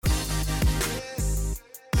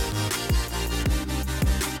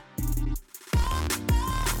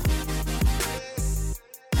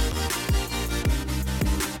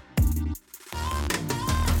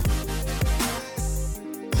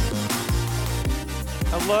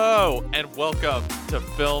Hello, and welcome to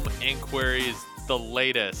Film Inquiries, the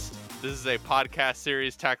latest. This is a podcast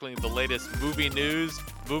series tackling the latest movie news,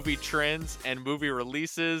 movie trends, and movie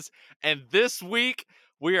releases. And this week,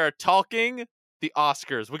 we are talking the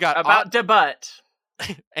Oscars. We got about debut.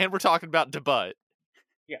 and we're talking about debut.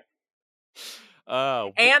 Yeah.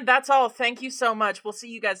 And that's all. Thank you so much. We'll see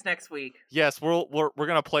you guys next week. Yes, we're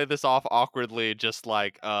gonna play this off awkwardly, just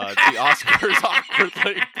like the Oscars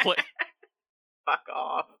awkwardly play. Fuck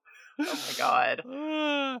off. Oh my god.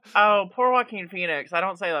 Oh, poor Joaquin Phoenix. I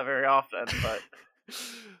don't say that very often, but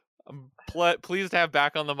I'm pleased to have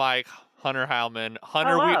back on the mic Hunter Howman.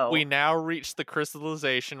 Hunter, we now reach the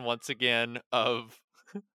crystallization once again of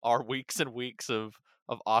our weeks and weeks of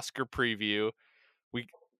Oscar preview.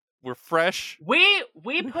 We're fresh. We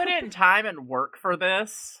put in time and work for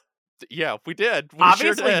this. Yeah, we did.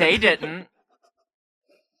 Obviously, sure did. They didn't.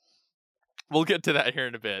 We'll get to that here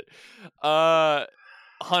in a bit.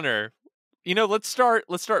 Hunter, let's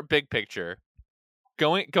start big picture.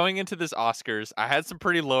 Going into this Oscars, I had some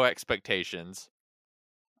pretty low expectations,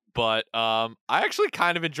 but I actually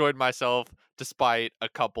kind of enjoyed myself despite a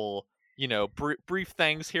couple, brief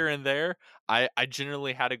things here and there. I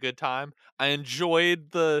generally had a good time. I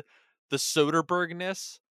enjoyed the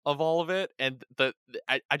Soderbergh-ness of all of it, and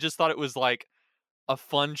I just thought it was like a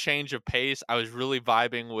fun change of pace. I was really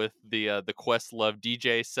vibing with the Questlove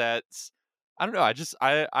DJ sets. I don't know.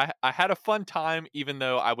 I had a fun time, even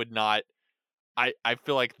though I would not. I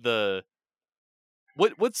feel like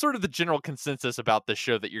what's sort of the general consensus about the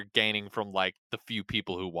show that you're gaining from like the few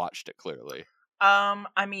people who watched it? Clearly,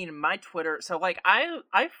 I mean, my Twitter. So like,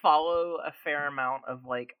 I follow a fair amount of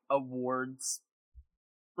like awards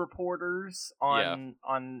reporters on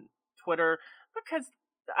Twitter because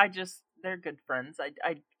they're good friends.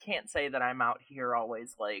 I can't say that I'm out here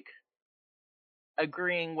always like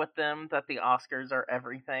agreeing with them that the Oscars are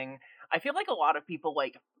everything. I feel like a lot of people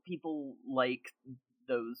like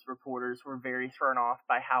those reporters were very thrown off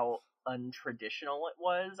by how untraditional it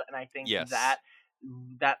was, and I think that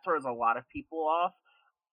throws a lot of people off.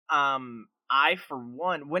 I for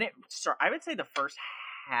one, when it started, I would say the first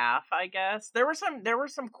half, I guess there were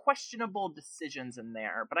some questionable decisions in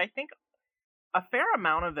there, but I think a fair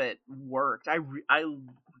amount of it worked. I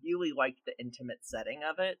really liked the intimate setting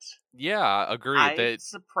of it. Yeah, agreed. I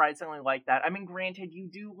surprisingly like that. I mean, granted, you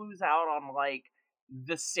do lose out on like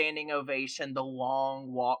the standing ovation, the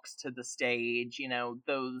long walks to the stage,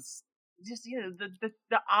 those just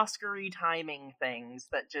the Oscar-y timing things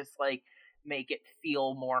that just like make it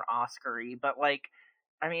feel more Oscar-y. But like,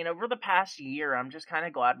 I mean, over the past year, I'm just kind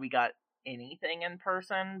of glad we got anything in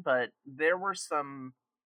person, but there were some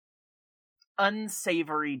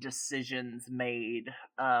unsavory decisions made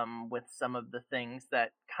with some of the things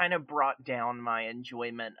that kind of brought down my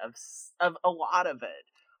enjoyment of a lot of it.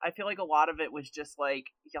 I feel like a lot of it was just like,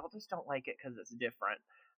 y'all just don't like it because it's different.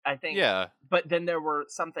 I think, yeah. But then there were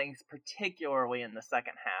some things, particularly in the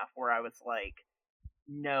second half, where I was like,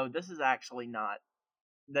 no, this is actually not.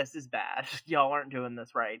 This is bad. Y'all aren't doing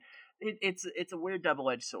this right. It's a weird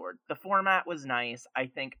double-edged sword. The format was nice. I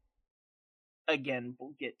think, again,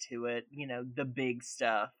 we'll get to it, the big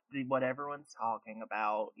stuff, what everyone's talking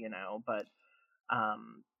about, but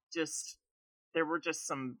just there were just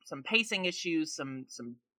some pacing issues, some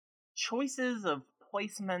choices of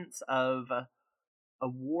placements of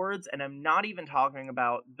awards, and I'm not even talking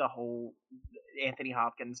about the whole Anthony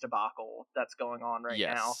Hopkins debacle that's going on right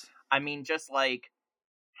now. I mean, just like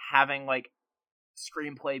having like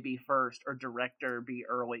screenplay be first or director be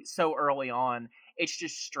so early on, it's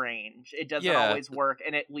just strange. It doesn't always work,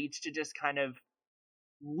 and it leads to just kind of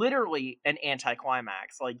literally an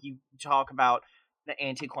anticlimax. Like, you talk about the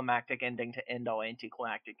anticlimactic ending to end all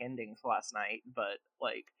anticlimactic endings last night, but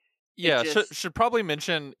like, should probably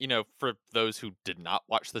mention, for those who did not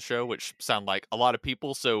watch the show, which sound like a lot of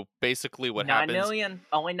people. So basically what happens... 9 million.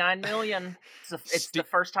 Only 9 million. It's the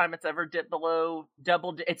first time it's ever dipped below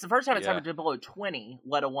it's the first time it's ever dipped below 20,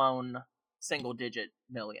 let alone single-digit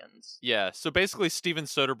millions. Yeah, so basically Steven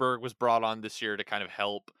Soderbergh was brought on this year to kind of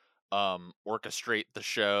help orchestrate the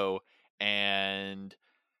show, and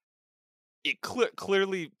it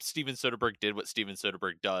clearly Steven Soderbergh did what Steven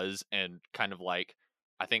Soderbergh does, and kind of like,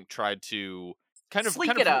 I think tried to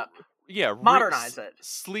sleek it up. Yeah, modernize it.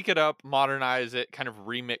 Sleek it up, modernize it, kind of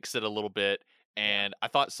remix it a little bit. And I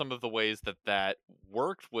thought some of the ways that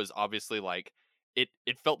worked was obviously like it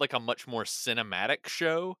felt like a much more cinematic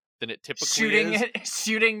show than it typically is.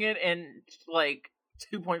 Shooting it in like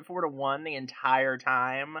 2.4 to 1 the entire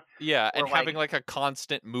time. Yeah, and having like a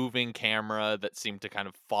constant moving camera that seemed to kind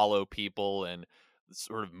of follow people and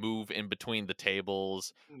sort of move in between the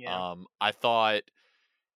tables. Yeah. I thought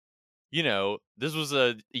this was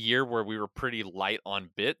a year where we were pretty light on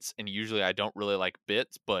bits, and usually I don't really like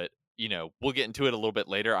bits, but we'll get into it a little bit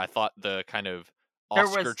later. I thought the kind of There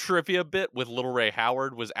Oscar was trivia bit with Little Ray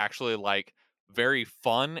Howard was actually like very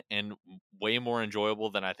fun and way more enjoyable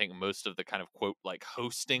than I think most of the kind of quote like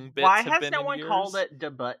hosting bits why have has been no in one years. called it the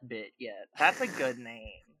butt bit yet? That's a good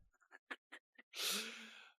name.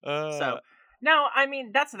 So no, I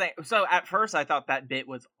mean that's the thing. So at first I thought that bit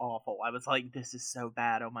was awful. I was like, this is so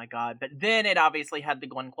bad, oh my god. But then it obviously had the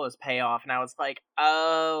Glenn Close payoff, and I was like,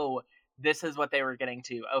 oh, this is what they were getting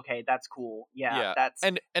to. Okay, that's cool. Yeah, that's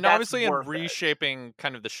and that's obviously in worth it. reshaping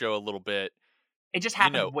kind of the show a little bit, It just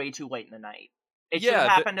happened way too late in the night. It should Yeah,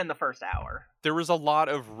 have happened in the first hour. there was a lot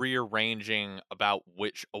of rearranging about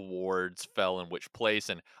which awards fell in which place,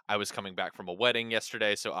 and I was coming back from a wedding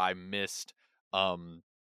yesterday, so I missed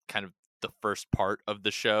kind of the first part of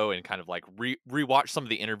the show and kind of like rewatched some of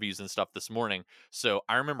the interviews and stuff this morning. So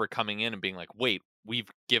I remember coming in and being like, wait, we've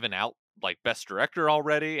given out like best director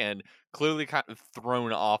already, and clearly kind of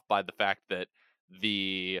thrown off by the fact that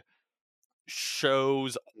the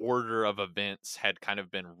show's order of events had kind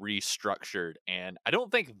of been restructured, and I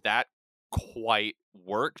don't think that quite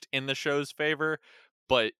worked in the show's favor,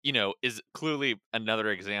 but is clearly another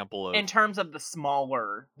example of in terms of the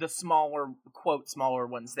smaller quote smaller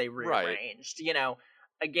ones they rearranged. Right.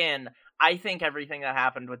 Again, I think everything that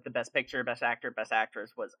happened with the best picture, best actor, best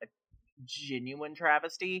actress was a genuine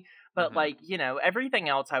travesty, but everything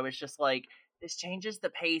else I was just like, this changes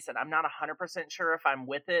the pace, and I'm not 100% sure if I'm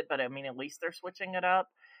with it, but I mean, at least they're switching it up.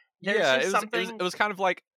 It was kind of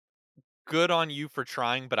like, good on you for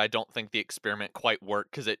trying, but I don't think the experiment quite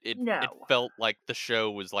worked, because it felt like the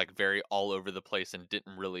show was like very all over the place and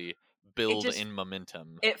didn't really build in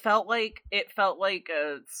momentum. It felt like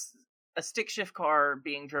a stick shift car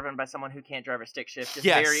being driven by someone who can't drive a stick shift. Just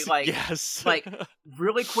very like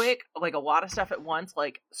really quick, like a lot of stuff at once,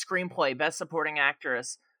 like screenplay, best supporting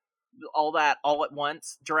actress, all that all at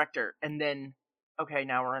once, director, and then okay,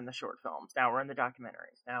 now we're in the short films, now we're in the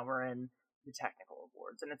documentaries, now we're in the technical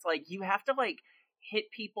awards, and it's like you have to like hit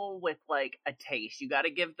people with like a taste. You got to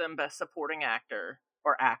give them best supporting actor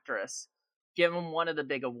or actress, give them one of the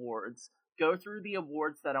big awards, go through the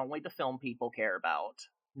awards that only the film people care about,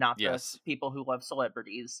 not the people who love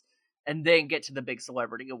celebrities, and then get to the big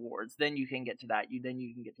celebrity awards. Then you can get to that. Then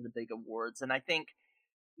you can get to the big awards. And I think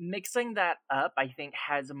mixing that up, I think,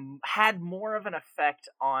 has had more of an effect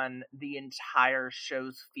on the entire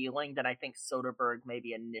show's feeling than I think Soderbergh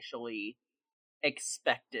maybe initially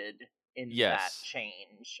expected in that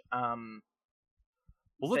change.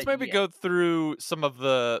 Well, let's maybe go through some of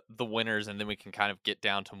the winners, and then we can kind of get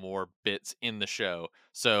down to more bits in the show.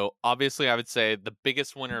 So obviously I would say the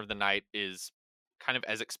biggest winner of the night is kind of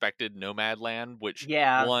as expected, Nomadland, which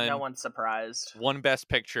no one's surprised. Won Best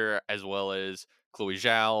Picture, as well as Chloe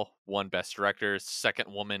Zhao won Best Director,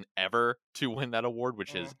 second woman ever to win that award,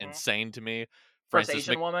 which is insane to me. First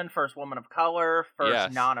Asian woman, first woman of color,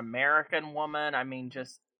 first non-American woman. I mean,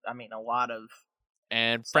 a lot of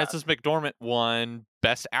And stuff. Frances McDormand won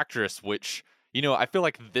Best Actress, which, I feel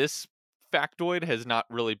like this factoid has not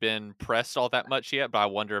really been pressed all that much yet, but I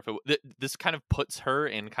wonder if this kind of puts her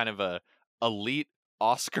in kind of a elite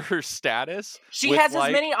Oscar status. She has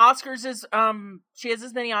as many Oscars as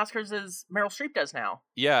Meryl Streep does now.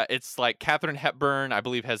 Yeah, it's like Katharine Hepburn, I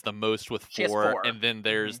believe, has the most with 4, and then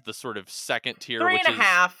there's the sort of second tier,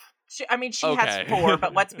 3.5. She has 4,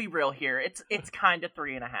 but let's be real here. It's kind of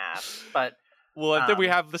 3.5, but. Well, and then we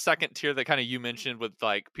have the second tier that kind of you mentioned with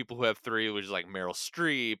like people who have 3, which is like Meryl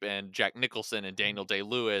Streep and Jack Nicholson and Daniel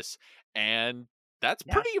Day-Lewis, and that's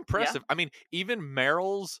pretty impressive. I mean, even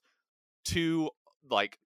Meryl's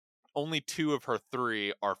only 2 of her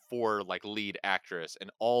 3 are for like lead actress,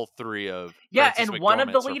 and all 3 of Frances and one of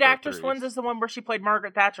the McDormand's lead actress ones is the one where she played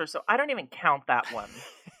Margaret Thatcher, so I don't even count that one.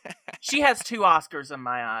 She has 2 Oscars in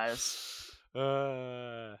my eyes.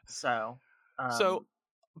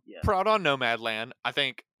 Proud on Nomadland, I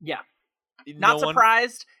think. Yeah. Not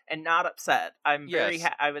surprised and not upset. I'm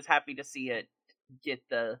I was happy to see it get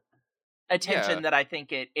the attention that I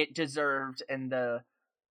think it deserved in the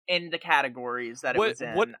categories that it was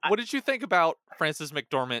in. What did you think about Frances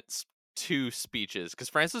McDormand's 2 speeches? Because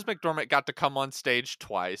Frances McDormand got to come on stage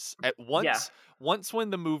twice. At once when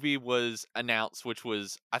the movie was announced, which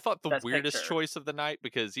was, I thought, the Best weirdest Picture. choice of the night,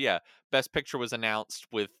 because Best Picture was announced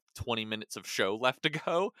with 20 minutes of show left to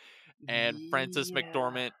go, and Frances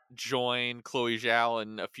McDormand joined Chloe Zhao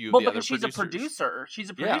and a few of the other producers. She's a producer. She's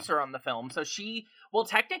a producer on the film, so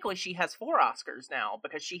technically she has 4 Oscars now,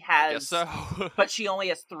 because she has, I guess so. but she only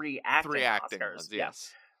has 3 acting Oscars. ones,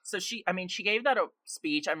 yes. So she gave that a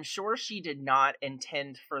speech. I'm sure she did not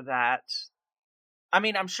intend for that. I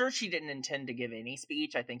mean, I'm sure she didn't intend to give any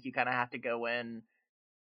speech. I think you kind of have to go in,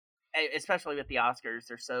 especially with the Oscars.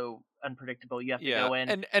 They're so unpredictable. You have to go in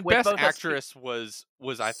and with Best both Actress was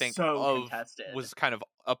I think so contested. was kind of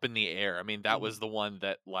up in the air. I mean, that was the one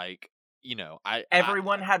that, like, you know,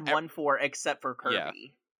 everyone had won for except for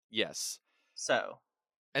Kirby. Yeah. Yes. So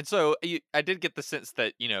I did get the sense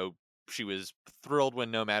that, you know, she was thrilled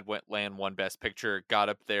when Nomadland won Best Picture, got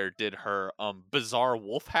up there, did her bizarre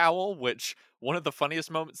wolf howl, which one of the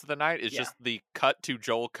funniest moments of the night is just the cut to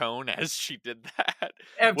Joel Cohn as she did that.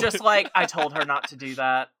 Just like, I told her not to do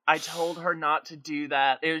that. I told her not to do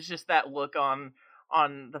that. It was just that look on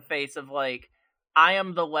the face of like, I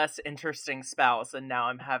am the less interesting spouse and now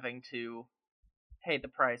I'm having to pay the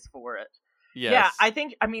price for it. Yes. Yeah, I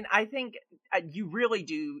think you really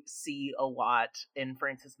do see a lot in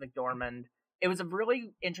Frances McDormand. It was a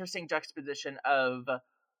really interesting juxtaposition of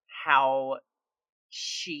how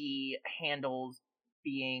she handles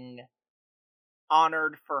being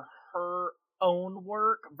honored for her own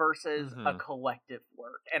work versus a collective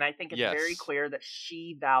work. And I think it's very clear that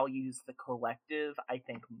she values the collective, I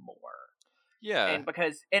think, more. Yeah. And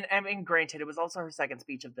because, and I mean, granted, it was also her second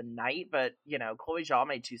speech of the night, but, you know, Chloe Zhao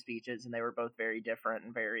made 2 speeches and they were both very different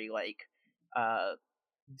and very, like,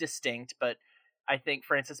 distinct. But I think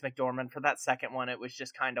Frances McDormand, for that second one, it was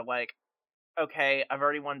just kind of like, okay, I've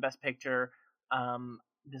already won Best Picture.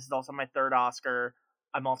 This is also my 3rd Oscar.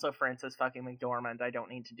 I'm also Frances fucking McDormand. I don't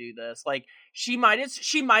need to do this. Like, she might as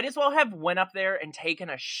well have went up there and taken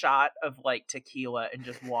a shot of like tequila and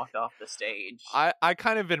just walked off the stage. I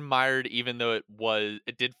kind of admired, even though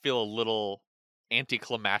it did feel a little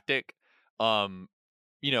anticlimactic. You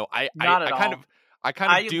know, I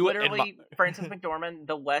kind of do literally Frances McDormand.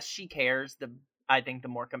 The less she cares, I think the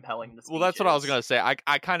more compelling the speech. Well, that's what I was gonna say.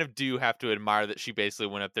 I kind of do have to admire that she basically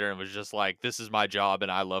went up there and was just like, "This is my job,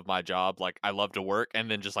 and I love my job. Like, I love to work,"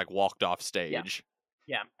 and then just like walked off stage.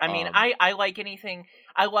 Yeah. I mean, I like anything.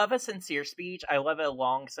 I love a sincere speech. I love a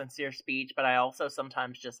long, sincere speech, but I also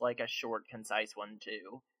sometimes just like a short, concise one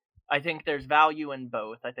too. I think there's value in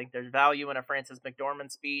both. I think there's value in a Frances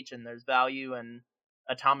McDormand speech, and there's value in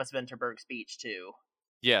a Thomas Vinterberg speech too.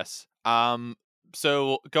 Yes.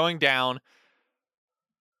 So going down.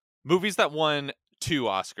 Movies that won 2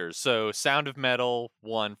 Oscars. So Sound of Metal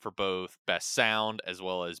won for both Best Sound as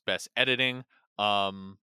well as Best Editing.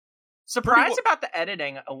 Surprised about the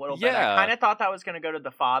editing a little bit. I kind of thought that was going to go to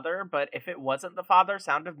The Father, but if it wasn't The Father,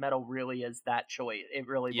 Sound of Metal really is that choice. It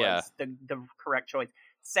really was the correct choice.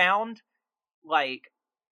 Sound, like,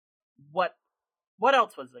 what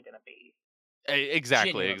else was it going to be?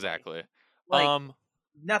 Exactly, genuinely. Exactly. Like,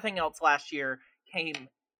 nothing else last year came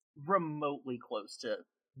remotely close to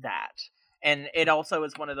that. And it also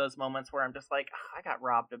is one of those moments where I'm just like, I got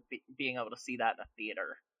robbed of being able to see that in a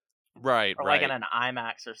theater. Right, or like in an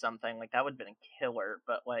IMAX or something. Like, that would have been a killer,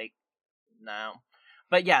 but like, no.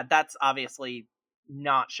 But yeah, that's obviously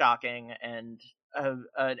not shocking and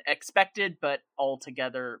expected, but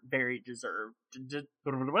altogether very deserved.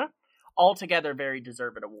 Altogether very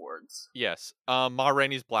deserved awards. Yes. Ma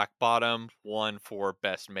Rainey's Black Bottom won for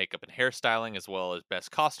Best Makeup and Hairstyling as well as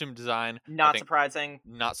Best Costume Design. Not surprising.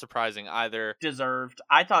 Not surprising either. Deserved.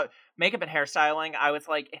 I thought Makeup and Hairstyling, I was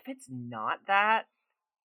like, if it's not that,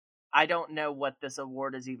 I don't know what this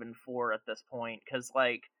award is even for at this point. Because,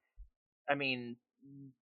 like, I mean,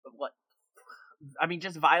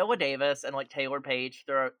 just Viola Davis and, like, Taylor Page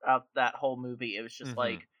throughout that whole movie, it was just,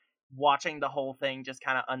 like, watching the whole thing just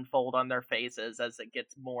kind of unfold on their faces as it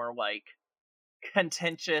gets more, like,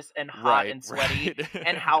 contentious and hot and sweaty,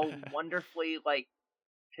 and how wonderfully, like,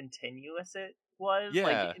 continuous it was. Yeah.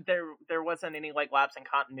 Like, there wasn't any, like, lapse in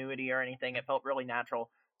continuity or anything. It felt really natural.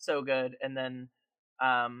 So good. And then,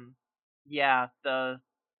 the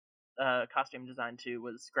costume design, too,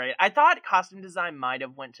 was great. I thought costume design might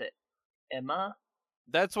have went to Emma.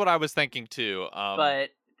 That's what I was thinking, too.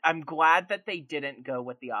 But I'm glad that they didn't go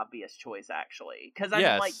with the obvious choice, actually, because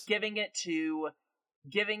I'm like giving it to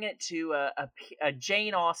a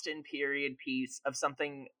Jane Austen period piece of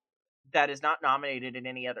something that is not nominated in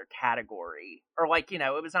any other category, or like, you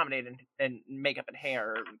know, it was nominated in makeup and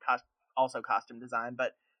hair, and also costume design,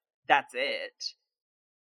 but that's it.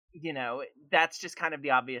 You know, that's just kind of the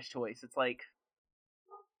obvious choice. It's like,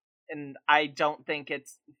 and I don't think it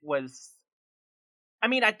was. I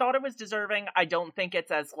mean, I thought it was deserving. I don't think it's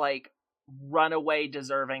as, like, runaway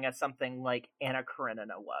deserving as something like Anna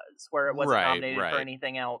Karenina was, where it wasn't nominated for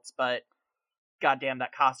anything else, but goddamn,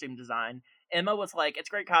 that costume design. Emma was like, it's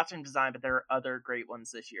great costume design, but there are other great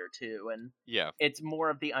ones this year too, and Yeah. it's more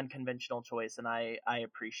of the unconventional choice, and I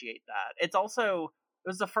appreciate that. It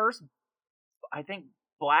was the first, I think,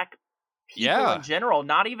 black people in Yeah. general,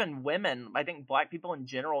 not even women, I think black people in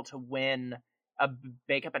general, to win a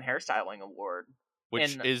makeup and hairstyling award.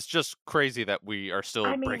 Which And is just crazy that we are still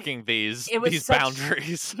I mean, breaking these it was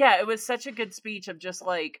boundaries. yeah, it was such a good speech of just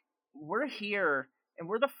like, we're here and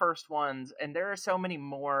we're the first ones, and there are so many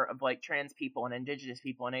more of like trans people and indigenous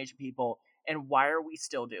people and Asian people, and why are we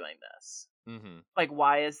still doing this? Mm-hmm. Like,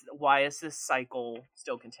 why is this cycle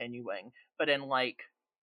still continuing? But in like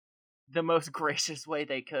the most gracious way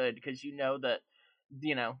they could, because that,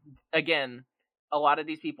 again, a lot of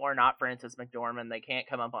these people are not Frances McDormand. They can't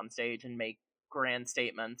come up on stage and make grand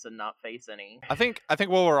statements and not face any. I think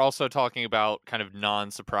while we're also talking about kind of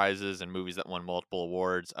non-surprises and movies that won multiple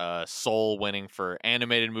awards, Soul winning for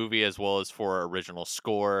animated movie as well as for original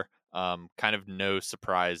score. Kind of no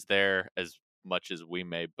surprise there, as much as we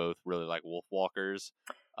may both really like Wolfwalkers.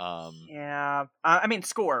 Yeah, I mean,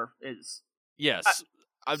 score is Yes,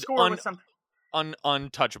 score was something,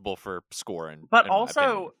 untouchable for score, but in my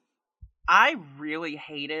opinion. also I really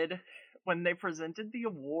hated when they presented the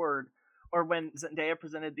award, or when Zendaya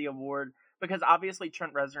presented the award, because obviously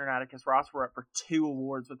Trent Reznor and Atticus Ross were up for 2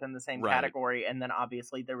 awards within the same Right. category, and then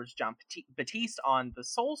obviously there was John Batiste on the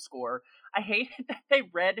Soul score. I hated that they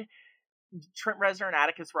read Trent Reznor and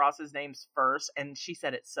Atticus Ross's names first, and she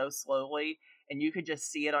said it so slowly, and you could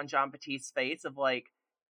just see it on John Batiste's face of like,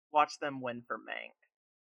 watch them win for Mank.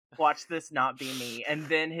 Watch this not be me. And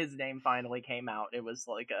then his name finally came out. It was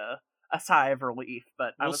like a sigh of relief,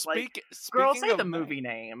 but I was like, girl, say the movie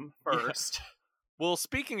name first. Yeah. Well,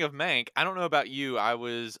 speaking of Mank, I don't know about you. I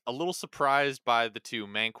was a little surprised by the 2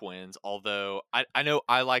 Mank wins, although I know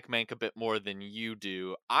I like Mank a bit more than you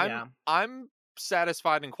do. I'm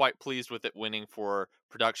satisfied and quite pleased with it winning for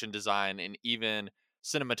production design and even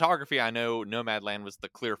cinematography. I know Nomadland was the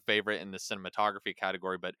clear favorite in the cinematography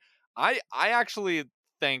category, but I actually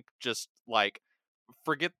think, just like,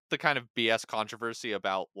 forget the kind of BS controversy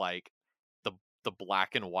about like the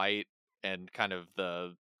black and white and kind of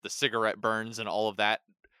the cigarette burns and all of that,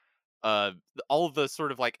 all of the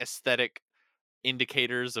sort of like aesthetic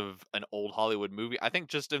indicators of an old Hollywood movie. I think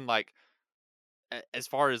just in like as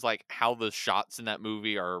far as like how the shots in that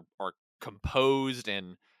movie are composed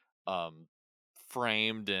and um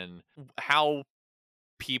framed, and how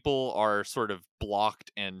people are sort of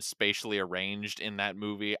blocked and spatially arranged in that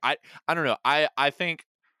movie. I don't know. I think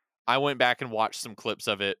I went back and watched some clips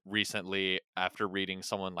of it recently after reading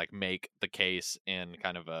someone like make the case in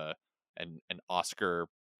kind of an Oscar,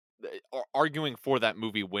 arguing for that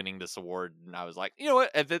movie winning this award, and I was like, you know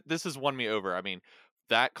what, this has won me over. I mean,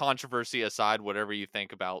 that controversy aside, whatever you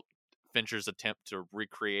think about Fincher's attempt to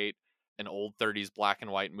recreate an old 30s black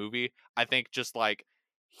and white movie, I think just like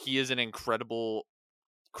he is an incredible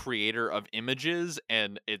creator of images,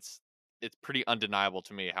 and it's pretty undeniable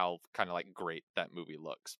to me how kind of like great that movie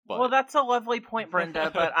looks. But well, that's a lovely point,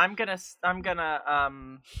 Brenda, but I'm gonna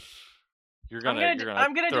you're gonna throw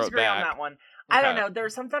it disagree on back. that one. I don't Okay. know.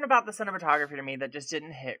 There's something about the cinematography to me that just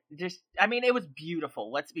didn't hit. I mean, it was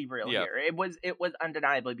beautiful. Let's be real Yeah. here. It was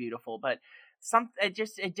undeniably beautiful, but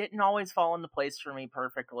it didn't always fall into place for me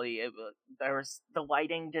perfectly. The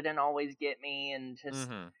lighting didn't always get me, and just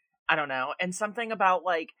I don't know. And something about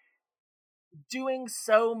like doing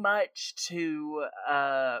so much to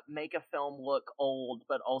make a film look old,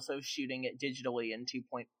 but also shooting it digitally in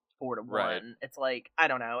 2.4 to 1. Right. It's like, I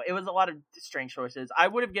don't know. It was a lot of strange choices. I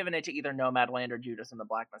would have given it to either Nomadland or Judas and the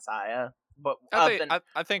Black Messiah, but I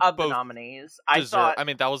think of both the nominees, I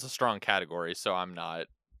mean, that was a strong category, so I'm not.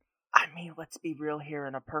 I mean, let's be real here.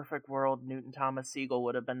 In a perfect world, Newton Thomas Siegel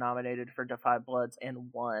would have been nominated for Da 5 Bloods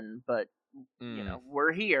and won, but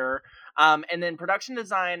we're here. And then production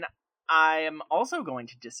design, I am also going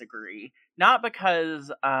to disagree. Not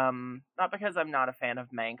because I'm not a fan of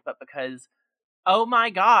Mank, but because, oh my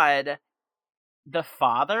god, The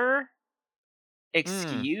Father?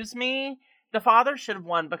 Excuse me? The Father should have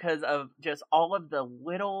won because of just all of the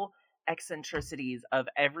little eccentricities of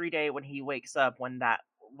every day when he wakes up, when that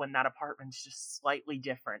apartment's just slightly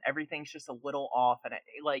different. Everything's just a little off, and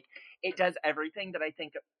it does everything that I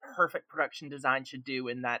think perfect production design should do,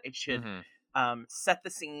 in that it should set the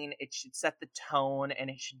scene, it should set the tone, and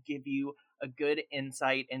it should give you a good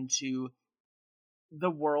insight into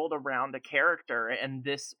the world around a character. And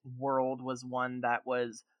this world was one that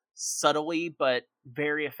was subtly but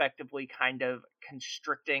very effectively kind of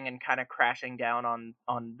constricting and kind of crashing down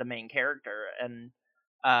on the main character. And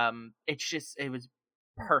it was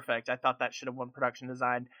perfect. I thought that should have won production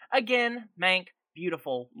design. Again, Mank,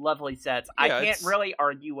 beautiful, lovely sets. I Yeah, can't really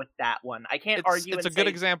argue with that one. I can't argue it's and a good say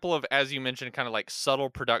example of, as you mentioned, kind of like subtle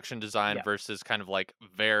production design yeah, versus kind of like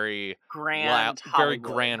very grand very Hollywood.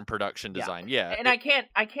 grand production Yeah. design. Yeah, And I can't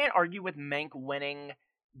argue with Mank winning.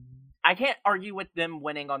 I can't argue with them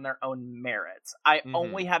winning on their own merits. I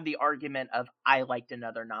only have the argument of I liked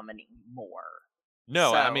another nominee more.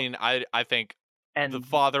 No, I So, mean, I think The and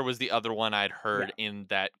Father was the other one I'd yeah, heard in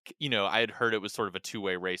that, I had heard it was sort of a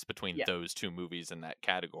two-way race between yeah. those two movies in that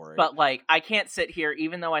category. But like, I can't sit here,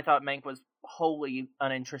 even though I thought Mank was wholly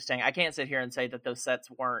uninteresting. I can't sit here and say that those sets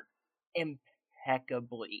weren't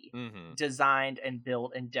impeccably Mhm. designed and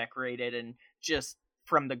built and decorated and just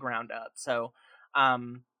from the ground up. So,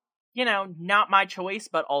 um, not my choice,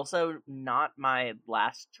 but also not my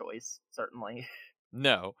last choice, certainly.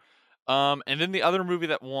 No. And then the other movie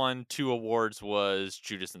that won 2 awards was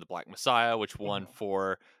Judas and the Black Messiah, which won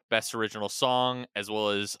for Best Original Song, as well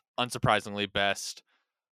as, unsurprisingly, Best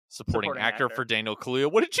Supporting Supporting Actor actor. for Daniel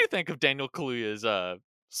Kaluuya. What did you think of Daniel Kaluuya's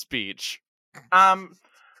speech? Um,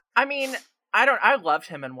 I mean, I loved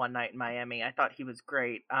him in One Night in Miami. I thought he was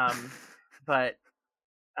great. But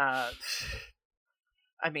uh,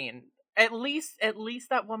 I mean, at least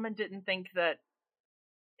that woman didn't think that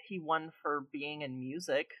he won for being in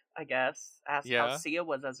music. I guess as how Yeah. Sia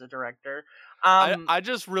was as a director. I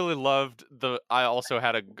just really loved I also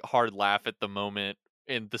had a hard laugh at the moment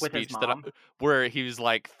in the With his speech mom where he was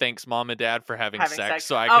like, "Thanks, mom and dad, for having having sex," sex.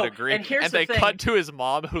 so I could Oh, agree. and here's And the they thing. cut to his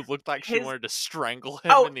mom, who looked like she His wanted to strangle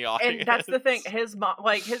him Oh, in the audience. and that's the thing. His mom,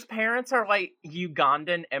 like his parents are like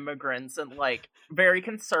Ugandan immigrants and like very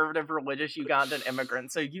conservative religious Ugandan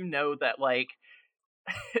immigrants. So that like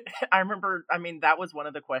I remember, I mean, that was one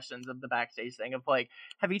of the questions of the backstage thing of like,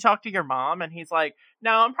 have you talked to your mom? And he's like,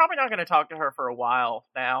 no, I'm probably not going to talk to her for a while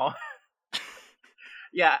now.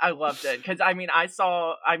 Yeah, I loved it. Because,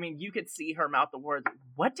 you could see her mouth the words,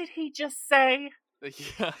 what did he just say?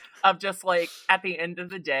 Yeah. Of just like, at the end of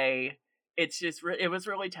the day, it's just, it was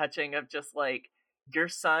really touching of just like, your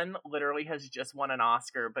son literally has just won an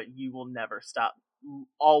Oscar, but you will never stop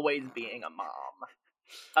always being a mom.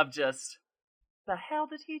 Of just, the hell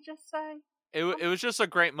did he just say? It was just a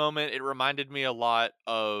great moment. It reminded me a lot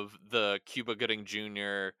of the Cuba Gooding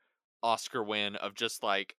Jr. Oscar win of just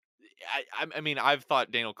like I mean, I've thought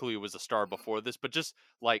Daniel Kaluuya was a star before this, but just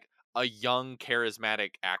like a young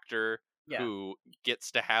charismatic actor Yeah. who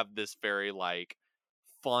gets to have this very like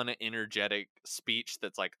fun, energetic speech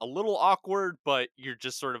that's like a little awkward, but you're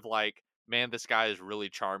just sort of like, man, this guy is really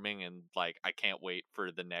charming, and like I can't wait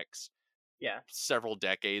for the next Yeah. several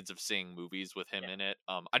decades of seeing movies with him Yeah. in it.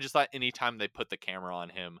 I just thought anytime they put the camera on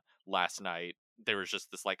him last night, there was just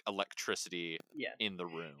this like electricity Yeah. in the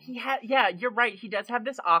room. Yeah, you're right. He does have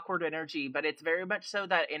this awkward energy, but it's very much so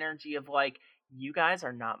that energy of like, you guys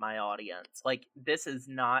are not my audience. Like, this is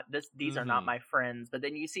not these are not my friends. But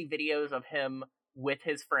then you see videos of him with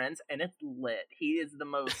his friends and it's lit. He is the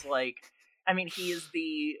most like he is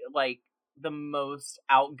the most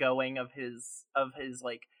outgoing of his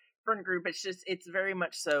like friend group. It's very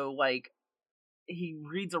much so like he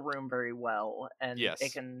reads a room very well, and it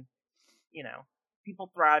Yes. can,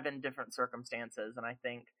 people thrive in different circumstances, and I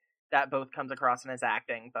think that both comes across in his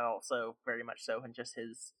acting, but also very much so in just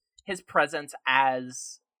his presence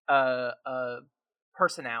as a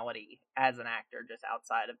personality as an actor. Just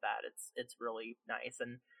outside of that, it's really nice,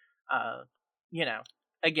 and uh, you know,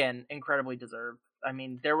 again, incredibly deserved. I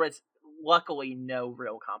mean, there was luckily no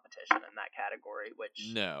real competition in that category,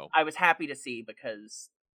 which No. I was happy to see because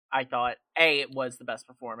I thought A, it was the best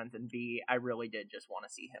performance, and B, I really did just want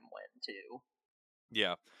to see him win too.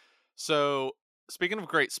 Yeah. So speaking of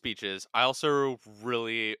great speeches, I also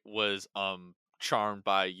really was charmed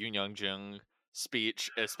by Yoon Young Jung speech,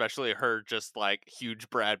 especially her just like huge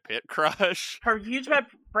Brad Pitt crush. Her huge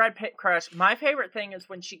Brad Pitt crush. My favorite thing is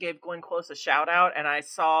when she gave Glenn Close a shout out, and I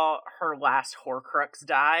saw her last Horcrux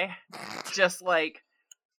die. Just like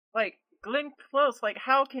Glenn Close,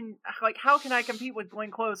 how can I compete with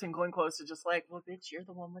Glenn Close? And Glenn Close is just like, well, bitch, you're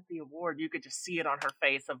the one with the award. You could just see it on her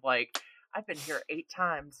face of like, I've been here 8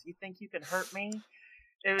 times. You think you can hurt me?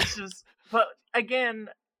 It was just, but again,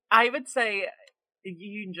 I would say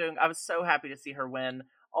Yoon Jung. I was so happy to see her win.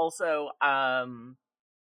 Also,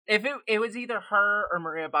 if it was either her or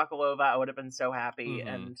Maria Bakalova, I would have been so happy.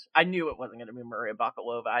 And I knew it wasn't going to be Maria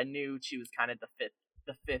Bakalova. I knew she was kind of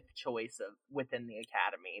the fifth choice of within the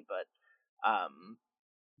Academy, but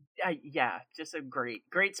just a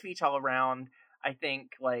great speech all around. I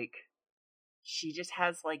think like she just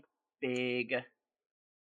has like big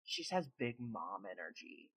mom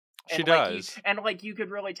energy. She And like does. you could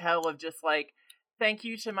really tell of just like, thank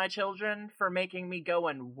you to my children for making me go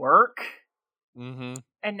and work Mm-hmm.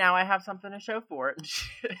 And now I have something to show for it.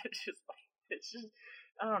 It's just,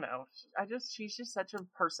 I don't know. She's just such a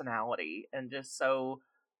personality and just so,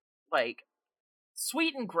 like,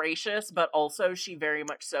 sweet and gracious, but also she very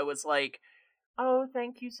much so is like, oh,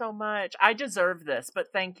 thank you so much. I deserve this, but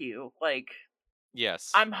thank you. Like,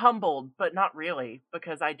 Yes. I'm humbled, but not really,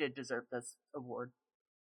 because I did deserve this award.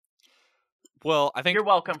 Well, I think You're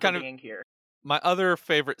welcome for kind of being here. my other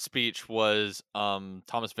favorite speech was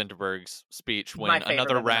Thomas Vinterberg's speech My when favorite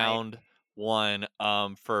Another of the night. Round won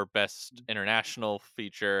for best international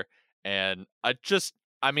feature, and I just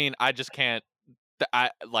can't.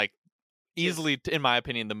 I like easily, in my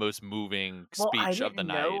opinion, the most moving speech of the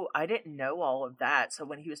night. I didn't know all of that. So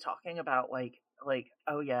when he was talking about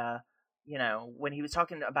oh yeah, you know, when he was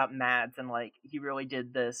talking about Mads and like he really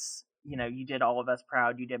did this, you know, you did all of us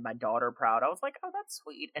proud, you did my daughter proud. I was like, oh, that's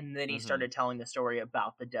sweet. And then he Mm-hmm. started telling the story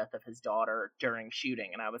about the death of his daughter during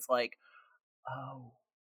shooting, and I was like,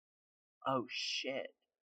 oh shit,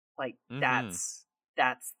 like Mm-hmm. that's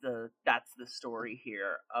the story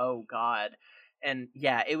here. Oh god. And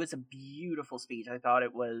yeah, it was a beautiful speech. I thought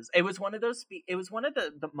it was one of those it was one of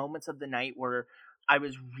the moments of the night where I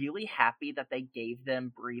was really happy that they gave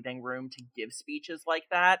them breathing room to give speeches like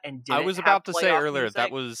that and I didn't was have about to say playoff earlier music.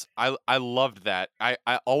 that was I loved that. I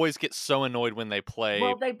always get so annoyed when they play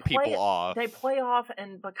Well, people off. they play off,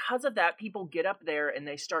 and because of that, people get up there and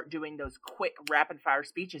they start doing those quick rapid fire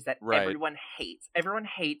speeches that Right. everyone hates. Everyone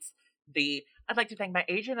hates the I'd like to thank my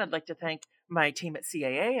agent, I'd like to thank my team at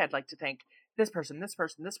CAA, I'd like to thank this person, this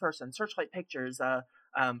person, this person, Searchlight Pictures,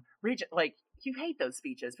 Regent. Like, you hate those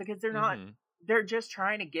speeches because they're not Mm-hmm. they're just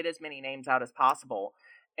trying to get as many names out as possible.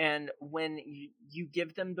 And when you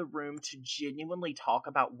give them the room to genuinely talk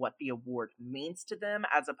about what the award means to them,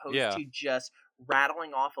 as opposed Yeah. to just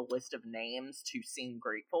rattling off a list of names to seem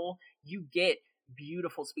grateful, you get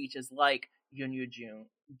beautiful speeches like Yunyu Jun.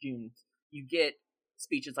 You get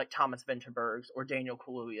speeches like Thomas Vinterberg's or Daniel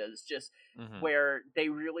Kaluuya's, just Mm-hmm. where they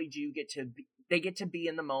really do get to be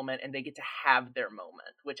in the moment and they get to have their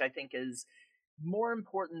moment, which I think is more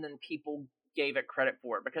important than people gave it credit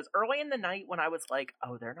for. Because early in the night when I was like,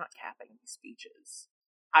 oh, they're not capping these speeches,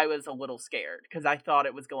 I was a little scared because I thought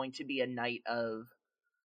it was going to be a night of,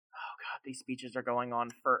 oh god, these speeches are going on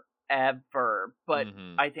forever. But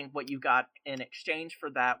Mm-hmm. I think what you got in exchange for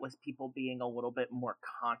that was people being a little bit more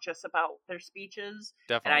conscious about their speeches.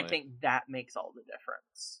 Definitely. And I think that makes all the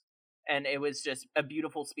difference. And it was just a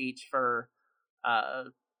beautiful speech for,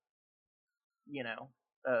 you know,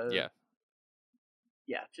 yeah.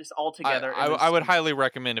 Yeah, just all together. I would highly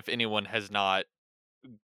recommend, if anyone has not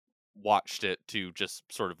watched it, to just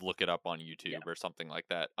sort of look it up on YouTube or something like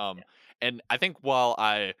that. And I think while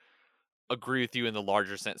I agree with you in the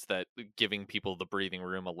larger sense that giving people the breathing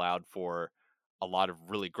room allowed for a lot of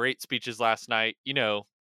really great speeches last night, you know,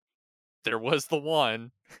 there was the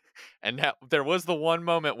one, and there was the one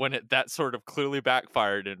moment when that sort of clearly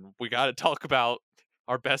backfired, and we got to talk about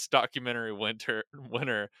our best documentary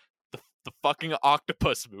winner, the fucking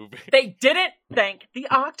octopus movie. They didn't thank the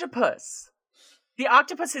octopus. The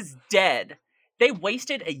octopus is dead. They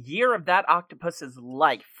wasted a year of that octopus's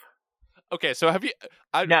life. Okay, so have you?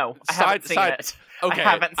 No, I haven't seen it. Okay,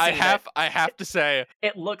 I haven't seen it. I have to say,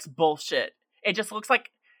 it looks bullshit. It just looks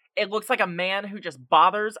like a man who just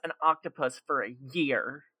bothers an octopus for a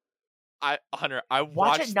year. Hunter,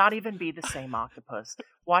 watch it not even be the same octopus.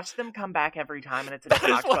 Watch them come back every time, and it's a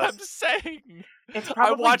different octopus. That is what I'm saying. It's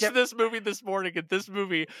probably I watched this movie this morning, and this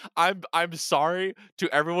movie, I'm sorry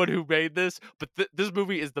to everyone who made this, but this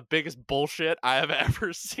movie is the biggest bullshit I have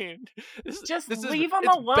ever seen. Just leave them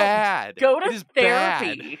alone. Bad. Go to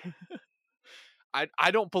therapy.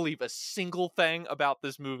 I don't believe a single thing about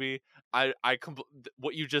this movie.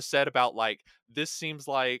 What you just said about, like, this seems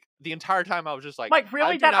like the entire time I was just like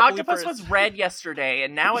really, that octopus was red yesterday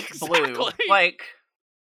and now it's blue. Like,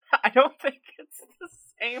 I don't think it's the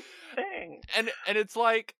same thing. And it's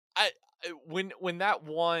like, when that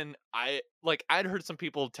won, I'd heard some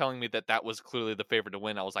people telling me that was clearly the favorite to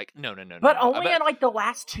win. I was like, no. But only in like the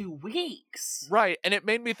last 2 weeks. Right. And it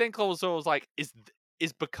made me think also, I was like,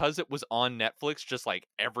 is because it was on Netflix, just like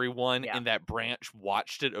everyone in that branch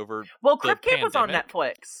watched it over. Well, Crip Camp was on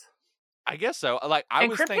Netflix. I guess so. Like, I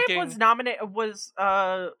was thinking, Crip Camp was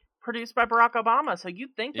produced by Barack Obama, so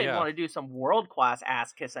you'd think they'd want to do some world-class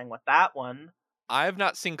ass kissing with that one. I have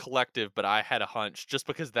not seen Collective, but I had a hunch, just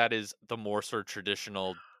because that is the more sort of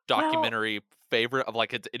traditional documentary favorite of,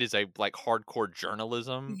 like, it is a, like, hardcore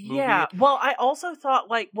journalism movie. Yeah, well, I also thought,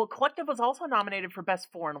 Collective was also nominated for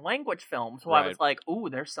Best Foreign Language Film, so I was like, ooh,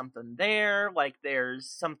 there's something there, there's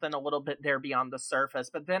something a little bit there beyond the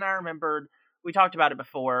surface. But then I remembered, we talked about it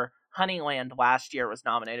before, Honeyland last year was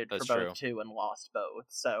nominated for That's both true. too and lost both.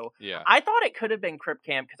 So Yeah. I thought it could have been Crip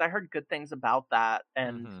Camp because I heard good things about that,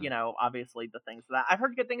 and Mhm. you know, obviously the things that I've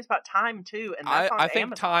heard good things about Time too, and that's on I think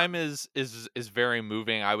Amazon. Time is very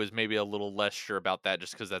moving. I was maybe a little less sure about that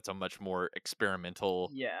just because that's a much more experimental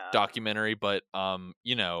Yeah. documentary. But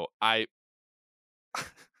you know,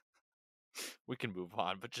 we can move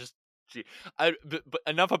on. But just gee, but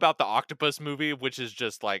enough about the octopus movie, which is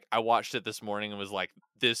just like I watched it this morning and was like,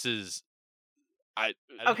 this is I.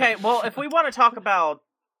 Okay, well, if we want to talk about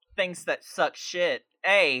things that suck shit,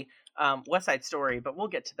 West Side Story, but we'll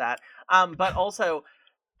get to that. But also,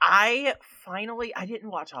 I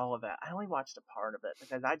didn't watch all of it. I only watched a part of it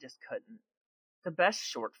because I just couldn't. The best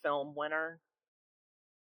short film winner,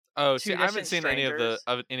 Oh, see, Two I haven't Distant seen any of Strangers.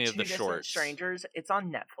 the Two Distant shorts. Strangers. It's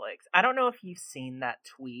on Netflix. I don't know if you've seen that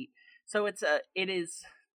tweet. So it is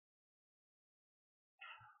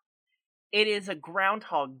a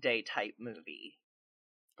Groundhog Day type movie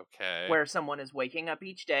Okay. where someone is waking up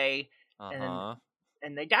each day and Uh-huh.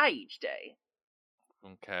 and they die each day.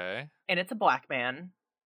 Okay. And it's a black man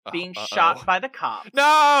being Uh-oh. shot by the cops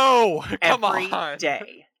No! Come every on.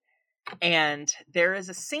 day. And there is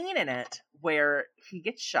a scene in it where he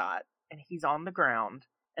gets shot and he's on the ground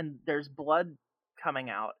and there's blood coming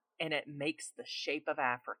out and it makes the shape of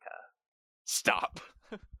Africa. Stop.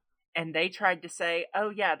 And they tried to say, "Oh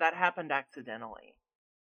yeah, that happened accidentally."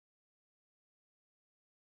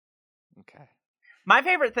 Okay. My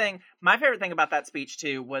favorite thing about that speech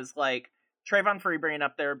too was like Trayvon Free bringing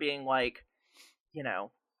up there being like, you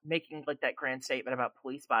know, making like that grand statement about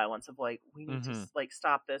police violence of like we need to like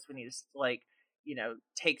stop this, we need to like, you know,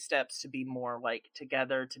 take steps to be more like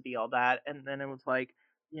together, to be all that, and then it was like,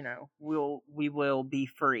 you know, we will be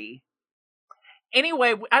free.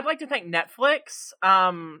 Anyway, I'd like to thank Netflix.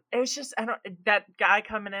 It was just that guy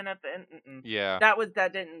coming in at the end. Yeah.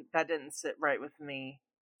 That didn't sit right with me.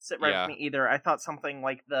 With me either. I thought something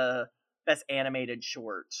like the best animated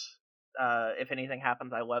short, If Anything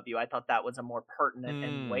Happens, I Love You. I thought that was a more pertinent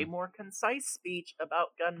and way more concise speech about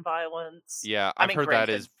gun violence. Yeah, I've heard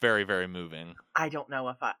granted, that is very, very moving. I don't know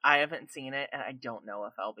if I haven't seen it, and I don't know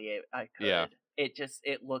if I could. Yeah.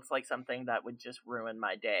 It looks like something that would just ruin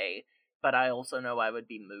my day. But I also know I would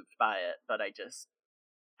be moved by it. But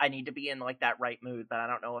I need to be in like that right mood. But I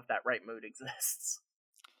don't know if that right mood exists.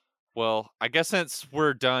 Well, I guess since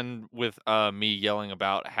we're done with me yelling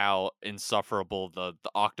about how insufferable the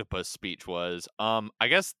octopus speech was, I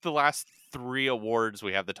guess the last 3 awards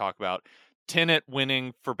we have to talk about, Tenet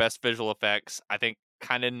winning for best visual effects, I think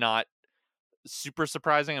kind of not super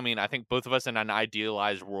surprising. I mean, I think both of us in an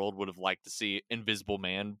idealized world would have liked to see Invisible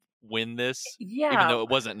Man win this, even though it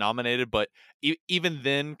wasn't nominated. But even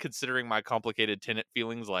then, considering my complicated Tenet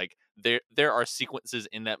feelings, like there are sequences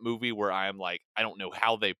in that movie where I am like, I don't know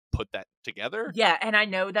how they put that together. Yeah, and I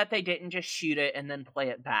know that they didn't just shoot it and then play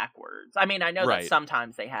it backwards. I mean, I know that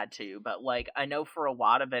sometimes they had to, but like I know for a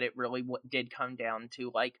lot of it, it really did come down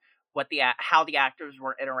to like how the actors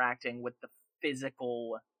were interacting with the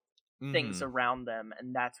physical things around them,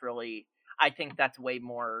 and that's really, I think that's way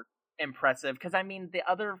more impressive because I mean the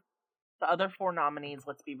other 4 nominees,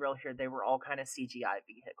 let's be real here, they were all kind of CGI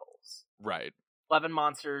vehicles. Right. Love and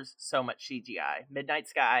Monsters, so much CGI. Midnight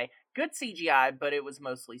Sky, good CGI, but it was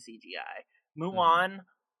mostly CGI. Mulan,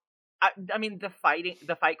 I mean the fight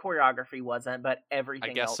choreography wasn't, but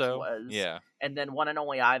everything else was. Yeah. And then One and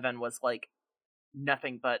Only Ivan was like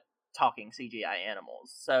nothing but talking CGI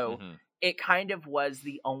animals. So it kind of was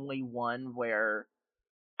the only one where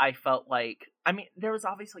I felt like, I mean, there was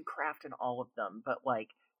obviously craft in all of them, but like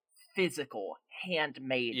physical,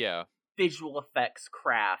 handmade, visual effects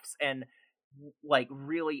crafts and like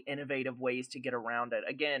really innovative ways to get around it.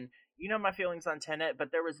 Again, you know my feelings on Tenet,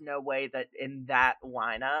 but there was no way that in that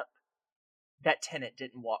lineup that Tenet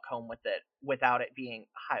didn't walk home with it without it being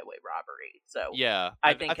highway robbery. So yeah,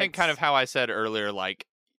 I think kind of how I said earlier, like,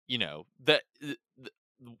 you know, the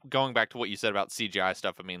going back to what you said about CGI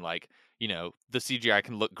stuff, I mean, like, you know, the CGI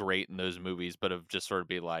can look great in those movies, but of just sort of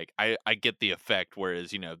be like, I get the effect.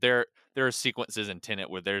 Whereas, you know, there are sequences in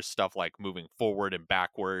Tenet where there's stuff like moving forward and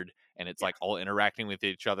backward, and it's like all interacting with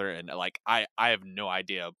each other, and like I have no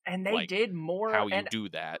idea. And they did more how you do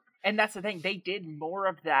that, and that's the thing. They did more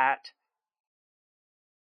of that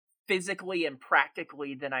physically and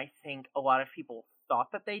practically than I think a lot of people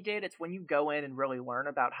thought that they did. It's when you go in and really learn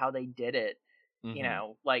about how they did it, you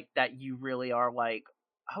know, like that you really are like,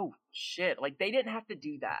 oh shit, like they didn't have to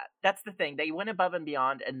do that. That's the thing. They went above and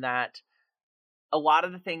beyond, and that a lot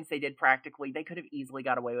of the things they did practically, they could have easily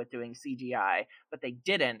got away with doing CGI, but they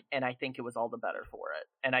didn't, and I think it was all the better for it.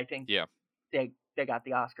 And I think they got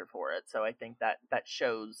the Oscar for it. So I think that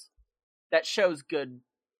shows that shows good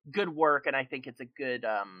work, and I think it's a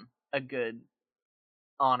good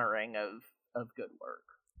honoring of good work.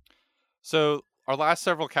 So our last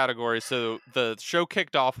several categories. So the show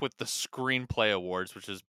kicked off with the Screenplay Awards, which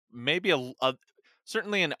is maybe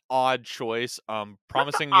certainly an odd choice. Not the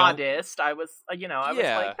Promising Young. oddest. I was I was like,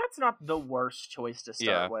 Yeah, that's not the worst choice to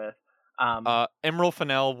yeah. start with. Emerald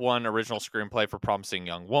Fennell won original screenplay for Promising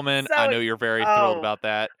Young Woman. So I know you're very thrilled about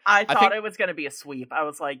that. I I thought think it was going to be a sweep. I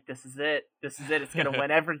was like, this is it. It's going to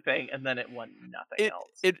win everything, and then it won nothing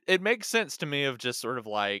else. it makes sense to me of just sort of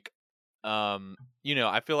like,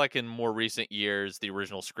 I feel like in more recent years, the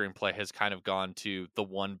original screenplay has kind of gone to the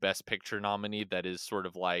one Best Picture nominee that is sort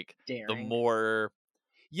of like the Daring. more,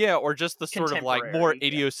 or just the sort of like more Contemporary, yeah.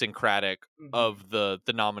 idiosyncratic of the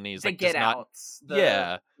nominees. The Like Get does not, Outs.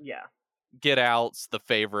 yeah, Yeah. Get Outs, the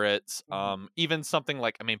favorites. Even something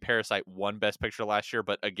like, I mean, Parasite won Best Picture last year,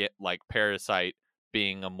 but again, like Parasite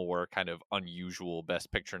being a more kind of unusual Best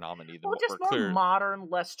Picture nominee than Well, what just we're clear. more modern,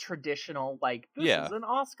 less traditional, like, this Yeah. is an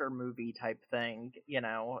Oscar movie type thing,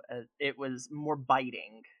 it was more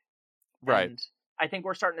biting. Right. And I think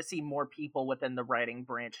we're starting to see more people within the writing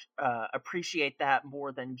branch appreciate that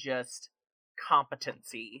more than just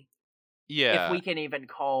competency. Yeah. If we can even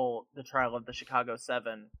call The Trial of the Chicago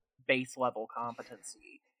 7 base level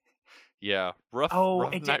competency. Yeah, rough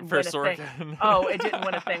it night didn't for win a thing. Sorkin. It didn't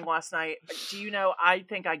win a thing last night. Do you know? I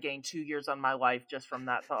think I gained 2 years on my life just from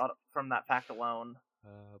that fact alone.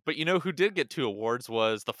 But you know who did get 2 awards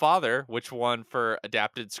was The Father, which won for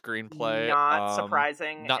adapted screenplay. Not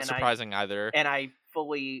surprising. Not surprising either. And I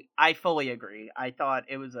fully agree. I thought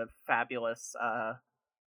it was a fabulous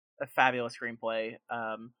screenplay.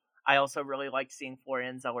 I also really liked seeing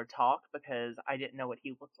Florian Zeller talk because I didn't know what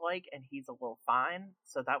he looked like, and he's a little fine,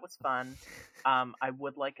 so that was fun. I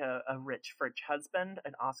would like a rich husband.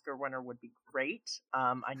 An Oscar winner would be great.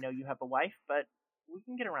 I know you have a wife, but we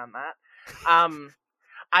can get around that.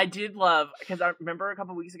 I did love, because I remember a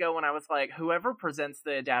couple weeks ago when I was like, whoever presents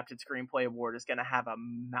the Adapted Screenplay Award is going to have a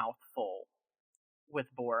mouthful with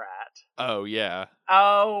Borat. Oh, yeah.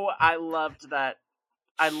 Oh, I loved that.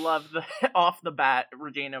 I love the off the bat,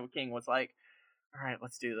 Regina King was like, all right,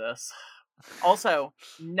 let's do this. Also,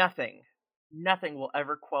 nothing will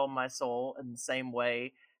ever quell my soul in the same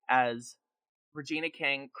way as Regina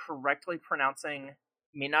King correctly pronouncing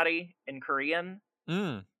Minari in Korean,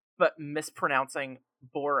 but mispronouncing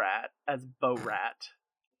Borat as Borat.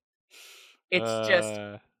 It's just,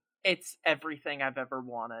 it's everything I've ever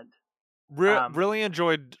wanted. Really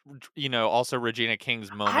enjoyed, also Regina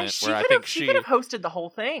King's moment where I think she could have hosted the whole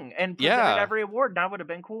thing and presented every award, and I would have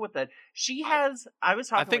been cool with it.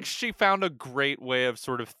 I think she found a great way of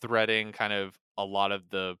sort of threading kind of a lot of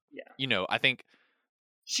the, I think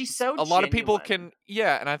she's so a lot of people can,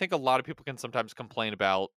 and I think a lot of people can sometimes complain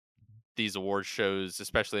about these award shows,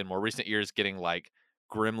 especially in more recent years, getting like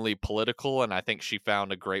grimly political, and I think she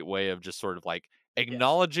found a great way of just sort of like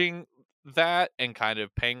acknowledging that and kind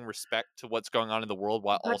of paying respect to what's going on in the world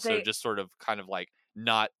while also just sort of kind of like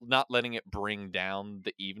not letting it bring down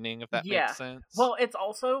the evening, if that makes sense. Well, it's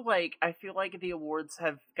also like I feel like the awards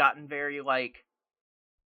have gotten very like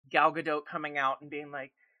Gal Gadot coming out and being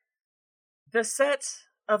like, the set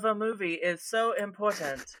of a movie is so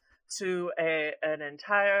important to an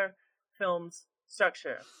entire film's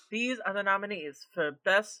structure. These are the nominees for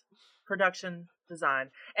Best Production Design.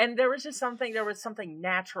 And there was something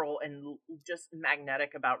natural and just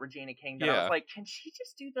magnetic about Regina King that I was like, can she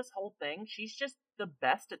just do this whole thing? She's just the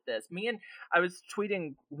best at this. I was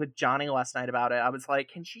tweeting with Johnny last night about it. I was like,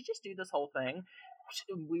 can she just do this whole thing?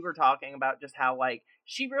 We were talking about just how like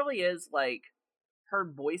she really is, like her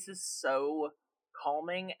voice is so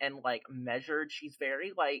calming and like measured. She's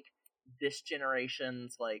very like this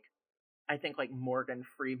generation's like, I think like Morgan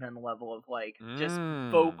Freeman level of like just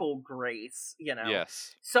vocal grace,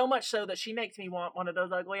 Yes. So much so that she makes me want one of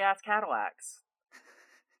those ugly ass Cadillacs.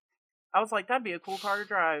 I was like, that'd be a cool car to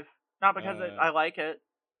drive. Not because I like it,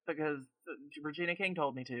 because Regina King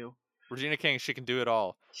told me to. Regina King, she can do it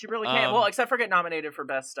all. She really can. Well, except for get nominated for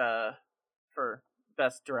best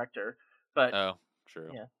director. But oh,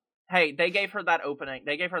 true. Yeah. Hey, they gave her that opening.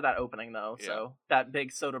 Though, so that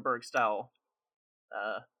big Soderbergh style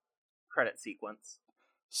credit sequence.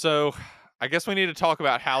 So I guess we need to talk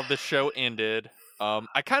about how the show ended.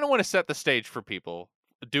 I kind of want to set the stage for people,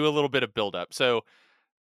 do a little bit of build up. So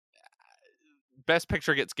Best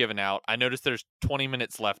Picture gets given out. I noticed there's 20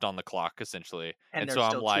 minutes left on the clock, essentially. And so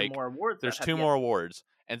I'm like, there's 2 more awards.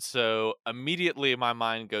 And so immediately my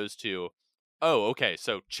mind goes to, oh, okay,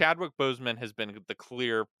 so Chadwick Boseman has been the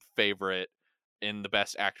clear favorite in the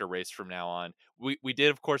best actor race from now on. We did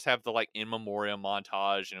of course have the like in memoriam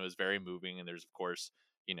montage, and it was very moving. And there's of course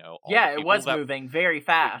all the Yeah, it people was that moving very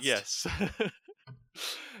fast. yes.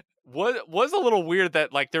 Was a little weird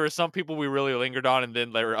that like there were some people we really lingered on, and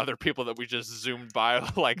then there were other people that we just zoomed by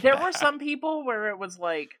like There that. were some people where it was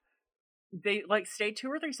like they like stayed 2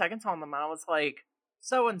 or 3 seconds on them, and I was like,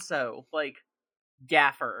 so and so, like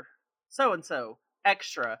Gaffer, so and so,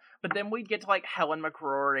 extra. But then we'd get to like Helen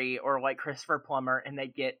McCrory or like Christopher Plummer, and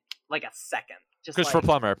they'd get like a second. Just Christopher like,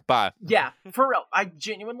 Plummer, bye. yeah, for real. I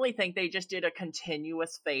genuinely think they just did a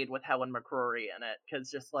continuous fade with Helen McCrory in it, because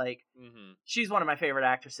just like she's one of my favorite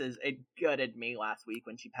actresses. It gutted me last week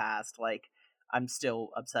when she passed. Like, I'm still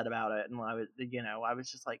upset about it, and I was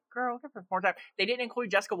just like, girl, give her more time. They didn't include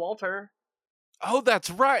Jessica Walter. Oh, that's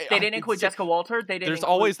right. They didn't include Jessica Walter. They didn't. There's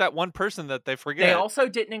always that one person that they forget. They also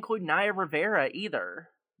didn't include Naya Rivera either.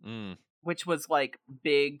 Which was like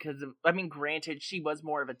big because I mean, granted, she was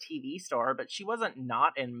more of a TV star, but she wasn't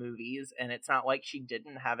not in movies, and it's not like she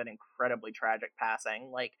didn't have an incredibly tragic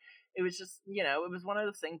passing. Like, it was just it was one of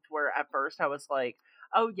those things where at first I was like,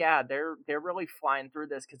 oh yeah, they're really flying through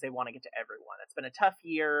this because they want to get to everyone. It's been a tough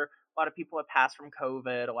year. A lot of people have passed from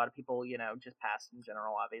COVID. A lot of people just passed in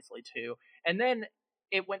general, obviously too. And then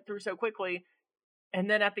it went through so quickly, and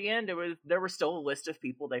then at the end there was still a list of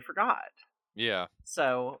people they forgot. Yeah.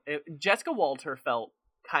 So Jessica Walter felt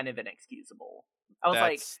kind of inexcusable. I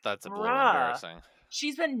was that's a little embarrassing.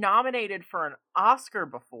 She's been nominated for an Oscar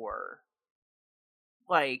before,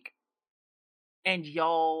 like, and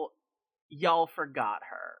y'all forgot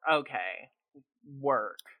her. Okay,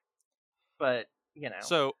 work, but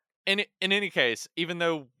So in any case, even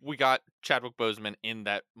though we got Chadwick Boseman in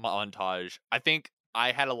that montage, I think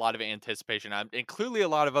I had a lot of anticipation, and clearly a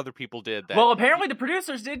lot of other people did. That well, apparently the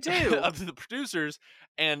producers did too. Of the producers,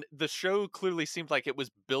 and the show clearly seemed like it was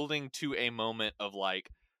building to a moment of like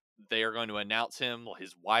they are going to announce him.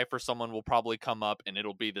 His wife or someone will probably come up, and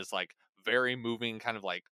it'll be this like very moving, kind of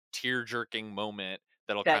like tear-jerking moment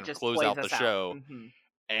that'll kind of close out the show.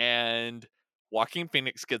 And Joaquin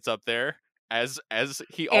Phoenix gets up there. As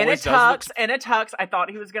he always does, in a tux. I thought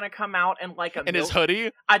he was gonna come out in like a his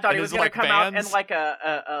hoodie. I thought he was gonna come out in like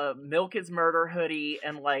a Milk is Murder hoodie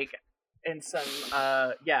and like in some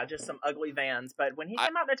just some ugly Vans. But when he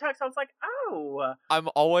came out in a tux, I was like, oh. I'm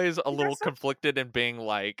always a little conflicted in being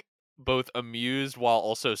like both amused while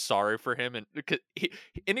also sorry for him, and because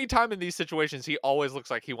anytime in these situations he always looks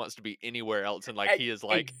like he wants to be anywhere else, and like he is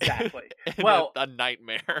like exactly well a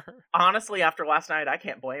nightmare. Honestly, after last night, I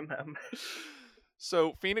can't blame him.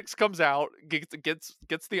 So Phoenix comes out, gets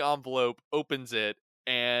the envelope, opens it,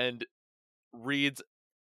 and reads.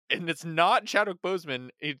 And it's not Chadwick Boseman,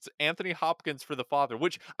 it's Anthony Hopkins for the father,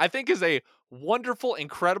 which I think is a wonderful,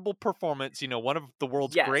 incredible performance. One of the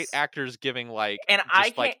world's great actors giving like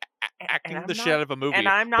acting the shit out of a movie. And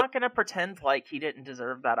I'm not going to pretend like he didn't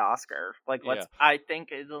deserve that Oscar. Like, I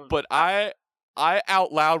think it'll... But I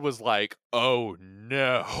out loud was like, oh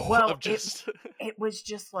no. Well, it was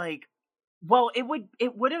just like, well, it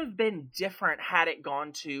would have been different had it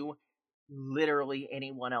gone to literally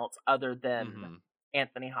anyone else other than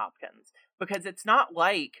Anthony Hopkins, because it's not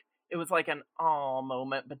like it was like an aw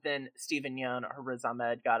moment, but then Stephen Yeun or Riz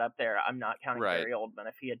Ahmed got up there. I'm not counting Gary Oldman.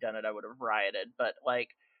 If he had done it, I would have rioted. But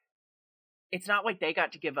like, it's not like they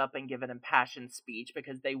got to give up and give an impassioned speech,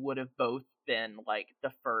 because they would have both been like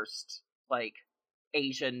the first like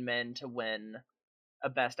Asian men to win a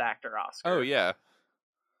Best Actor Oscar. Oh yeah.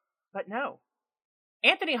 But no.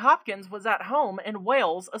 Anthony Hopkins was at home in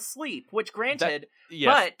Wales asleep, which granted,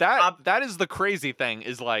 that is the crazy thing,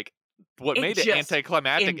 is like what made it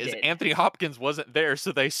anticlimactic is Anthony Hopkins wasn't there,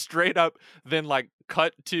 so they straight up then like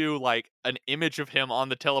cut to like an image of him on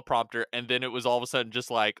the teleprompter, and then it was all of a sudden just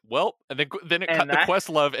like, well, and then it cut to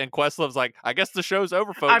Questlove, and Questlove's like, I guess the show's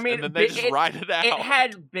over, folks. I mean, and then they just ride it out. It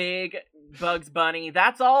had big Bugs Bunny,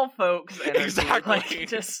 that's all, folks. Exactly. Like,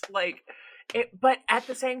 just like... but at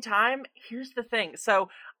the same time, here's the thing. So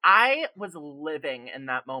I was living in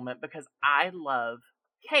that moment because I love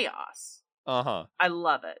chaos. I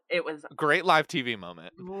love it. It was great live TV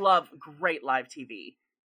moment. Love great live TV.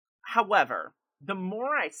 However, the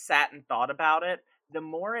more I sat and thought about it, the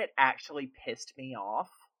more it actually pissed me off.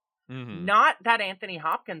 Not that Anthony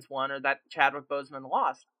Hopkins won or that Chadwick Boseman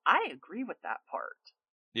lost. I agree with that part.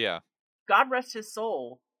 Yeah. God rest his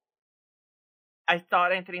soul. I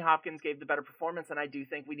thought Anthony Hopkins gave the better performance, and I do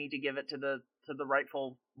think we need to give it to the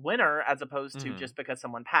rightful winner as opposed to just because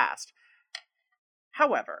someone passed.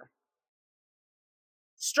 However,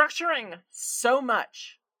 structuring so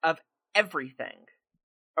much of everything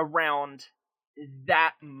around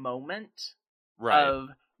that moment of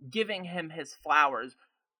giving him his flowers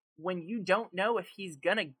when you don't know if he's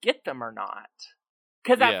gonna get them or not.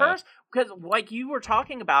 Because at first, like you were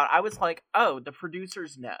talking about, I was like, oh, the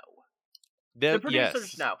producers know. The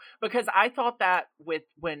producers know. Because I thought that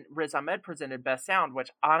when Riz Ahmed presented Best Sound, which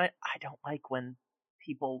I don't like when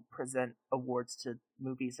people present awards to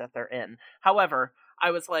movies that they're in. However, I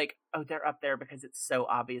was like, oh, they're up there because it's so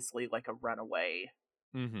obviously like a runaway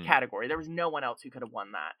category. There was no one else who could have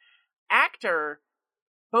won that. Actor,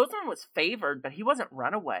 Boseman was favored, but he wasn't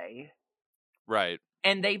runaway. Right.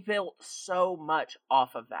 And they built so much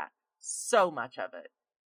off of that. So much of it.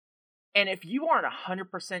 And if you aren't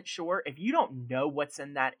 100% sure, if you don't know what's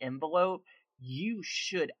in that envelope, you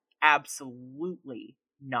should absolutely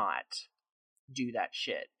not do that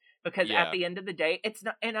shit. Because at the end of the day, it's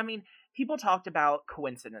not, and I mean, people talked about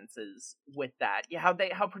coincidences with that. Yeah,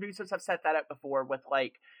 how producers have set that up before with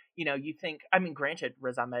like, you know, you think, I mean, granted,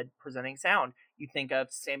 Riz Ahmed presenting sound, you think of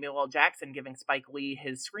Samuel L. Jackson giving Spike Lee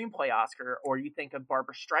his screenplay Oscar, or you think of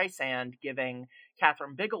Barbra Streisand giving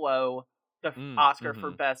Catherine Bigelow the Oscar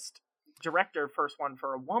for Best Director, first one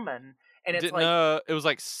for a woman. And it's it was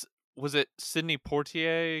like, was it Sidney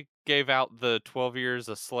Poitier gave out the 12 Years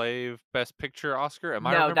a Slave Best Picture Oscar? Am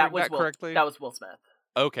I remembering that correctly? That was Will Smith.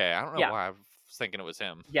 Okay, I don't know why I was thinking it was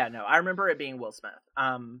him. Yeah, no, I remember it being Will Smith.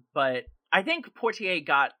 But I think Poitier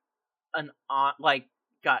got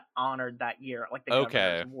got honored that year, like the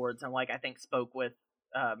Governors Awards, and like I think spoke with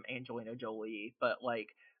Angelina Jolie. But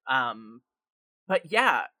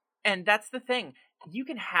yeah, and that's the thing. You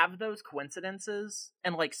can have those coincidences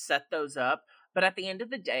and like set those up, but at the end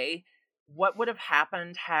of the day, what would have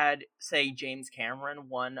happened had, say, James Cameron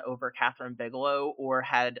won over Catherine Bigelow, or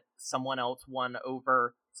had someone else won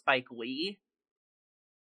over Spike Lee?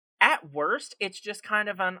 At worst, it's just kind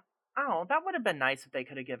of that would have been nice if they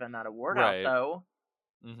could have given that award out, though.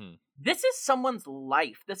 This is someone's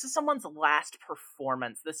life. This is someone's last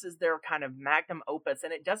performance. This is their kind of magnum opus,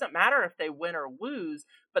 and it doesn't matter if they win or lose,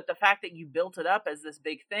 but the fact that you built it up as this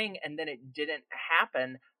big thing and then it didn't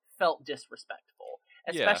happen felt disrespectful.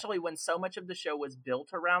 Especially when so much of the show was built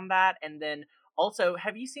around that. And then also,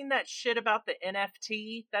 have you seen that shit about the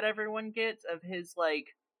NFT that everyone gets of his like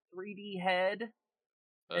 3D head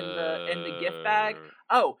in the gift bag?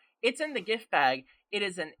 Oh, it's in the gift bag. It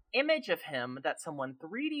is an image of him that someone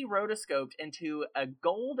 3D rotoscoped into a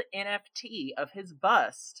gold NFT of his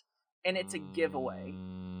bust, and it's a giveaway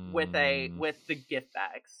with the gift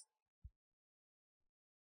bags.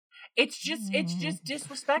 It's just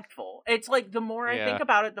disrespectful. It's like, the more I think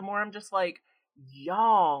about it, the more I'm just like,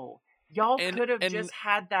 y'all could have just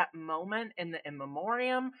had that moment in the in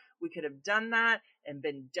memoriam. We could have done that and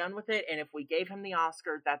been done with it. And if we gave him the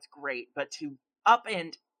Oscar, that's great. But to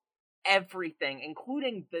upend everything,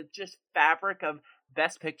 including the just fabric of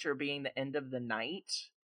Best Picture being the end of the night,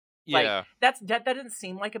 like that doesn't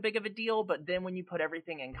seem like a big of a deal. But then when you put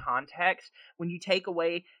everything in context, when you take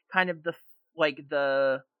away kind of the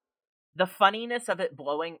funniness of it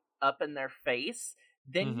blowing up in their face,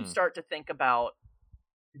 then you start to think about,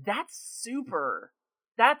 that's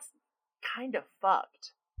kind of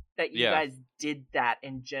fucked that you guys did that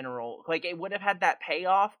in general. Like, it would have had that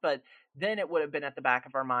payoff, but then it would have been at the back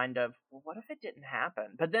of our mind of, well, what if it didn't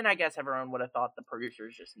happen? But then I guess everyone would have thought the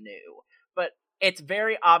producers just knew. But it's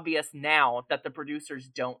very obvious now that the producers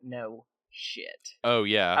don't know shit. Oh,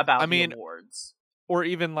 yeah. About the awards. Or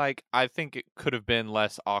even, like, I think it could have been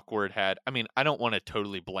less awkward had... I mean, I don't want to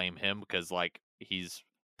totally blame him because, like,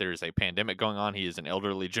 there's a pandemic going on. He is an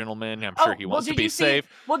elderly gentleman. I'm sure he wants to be safe.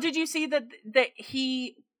 Well, did you see that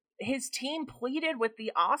his team pleaded with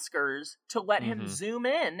the Oscars to let him zoom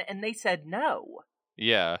in, and they said no.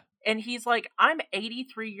 Yeah. And he's like, I'm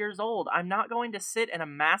 83 years old. I'm not going to sit in a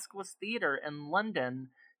maskless theater in London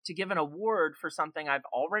to give an award for something I've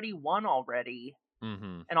already won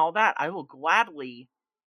and all that. I will gladly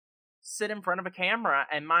sit in front of a camera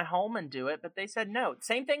in my home and do it, but they said no.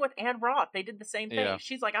 Same thing with Anne Roth. They did the same thing. Yeah.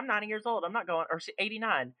 She's like, I'm 90 years old. I'm not going, or she's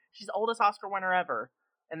 89. She's the oldest Oscar winner ever.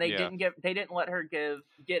 And they didn't let her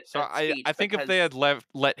get so I think if they had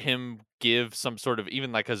let him give some sort of,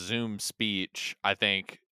 even like a Zoom speech, I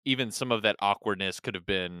think even some of that awkwardness could have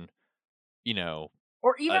been, you know,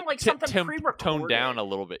 or even like something pre-recorded, toned down a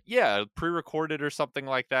little bit. Yeah, pre-recorded or something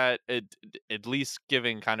like that. At least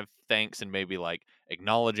giving kind of thanks and maybe like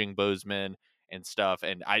acknowledging Boseman and stuff.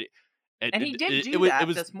 And he did do that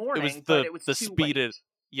this morning. It was the speed.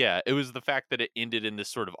 It was the fact that it ended in this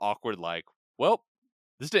sort of awkward, like, well,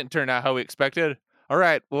 this didn't turn out how we expected. All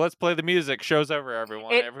right, well, let's play the music. Show's over,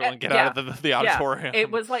 everyone. Everyone get out of the auditorium. It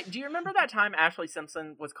was like, do you remember that time Ashley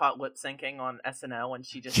Simpson was caught lip syncing on SNL and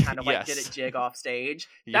she just kind of like did it jig off stage?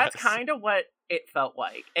 That's kind of what it felt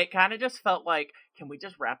like. It kind of just felt like, can we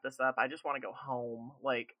just wrap this up? I just want to go home.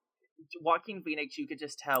 Like, Joaquin Phoenix, you could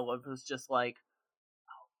just tell it was just like,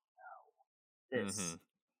 oh no,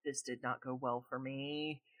 this did not go well for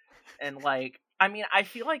me. And like, I mean, I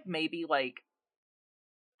feel like maybe like,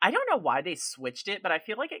 I don't know why they switched it, but I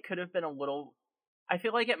feel like it could have been I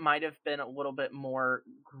feel like it might have been a little bit more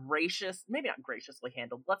gracious, maybe not graciously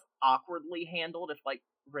handled, less awkwardly handled if like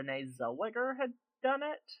Renee Zellweger had done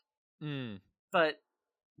it. But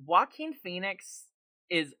Joaquin Phoenix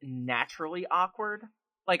is naturally awkward.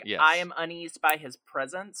 Like, I am uneased by his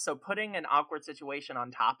presence, so putting an awkward situation on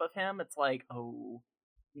top of him, it's like, oh,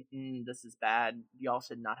 this is bad. Y'all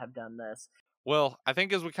should not have done this. Well, I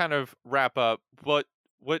think as we kind of wrap up, what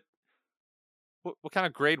kind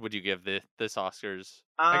of grade would you give this Oscars?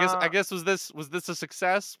 I guess was this a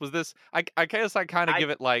success? Was this I guess I kind of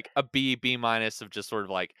give it like a B minus of just sort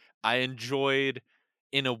of like, I enjoyed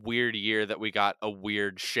in a weird year that we got a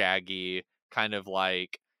weird Shaggy kind of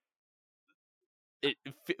like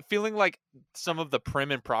feeling like some of the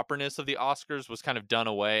prim and properness of the Oscars was kind of done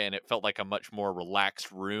away, and it felt like a much more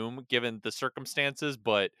relaxed room given the circumstances.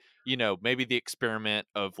 But, you know, maybe the experiment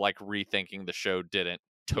of like rethinking the show didn't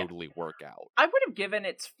totally work out. I would have given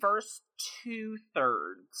its first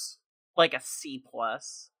 2/3 like a C+.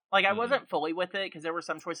 Like, I wasn't fully with it because there were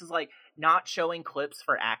some choices like not showing clips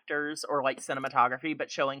for actors or like cinematography,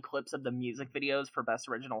 but showing clips of the music videos for Best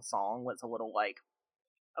Original Song was a little like,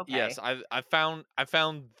 okay. Yes, I found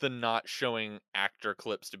the not showing actor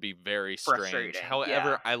clips to be very strange.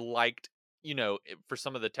 However, I liked, you know, for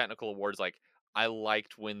some of the technical awards, like I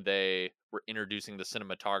liked when they were introducing the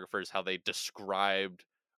cinematographers, how they described,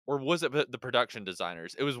 or was it the production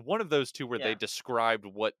designers? It was one of those two where they described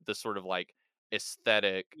what the sort of like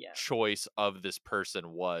aesthetic choice of this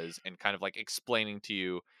person was, and kind of like explaining to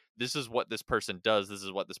you, this is what this person does, this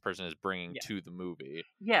is what this person is bringing to the movie.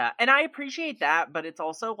 Yeah, and I appreciate that, but it's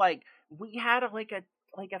also like, we had a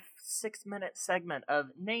 6-minute segment of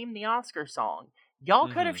name the Oscar song. Y'all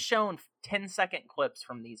could have shown 10-second clips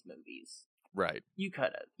from these movies. Right. You could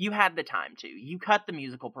have. You had the time to. You cut the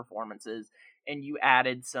musical performances, and you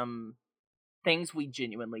added some things we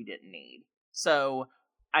genuinely didn't need. So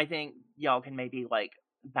I think y'all can maybe like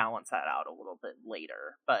balance that out a little bit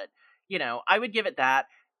later. But, you know, I would give it that.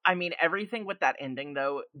 I mean, everything with that ending,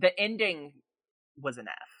 though, the ending was an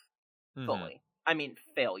F. Fully. I mean,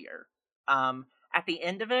 failure. At the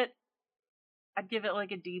end of it, I'd give it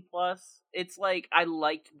like a D+. It's like, I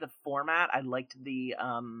liked the format. I liked the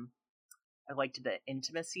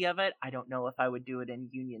intimacy of it. I don't know if I would do it in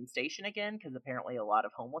Union Station again, because apparently a lot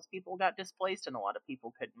of homeless people got displaced and a lot of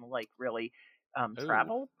people couldn't like really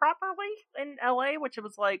travel properly in LA, which it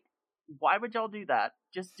was like, why would y'all do that?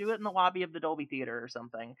 Just do it in the lobby of the Dolby Theater or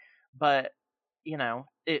something. But, you know,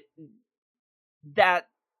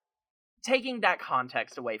 taking that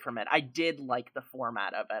context away from it, I did like the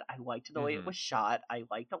format of it. I liked the way it was shot. I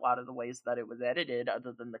liked a lot of the ways that it was edited,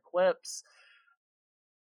 other than the clips.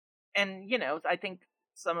 And, you know, I think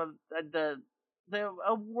some of the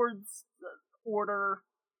awards order,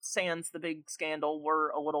 sans the big scandal, were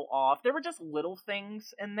a little off. There were just little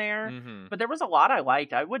things in there, but there was a lot I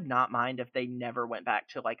liked. I would not mind if they never went back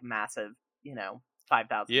to like massive, you know,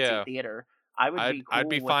 5,000 seat theater. I'd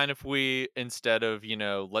be fine if we, instead of, you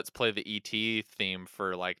know, let's play the ET theme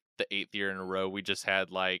for like the 8th year in a row, we just had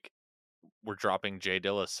like, we're dropping Jay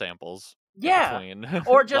Dilla samples. Yeah,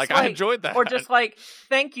 or just like I enjoyed that. Or just like,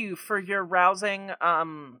 thank you for your rousing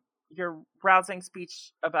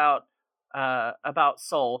speech about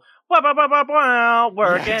soul.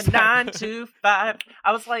 Working 9 to 5.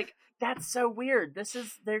 I was like, that's so weird.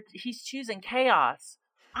 He's choosing chaos.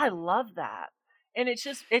 I love that. And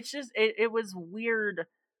it was weird,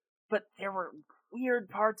 but there were weird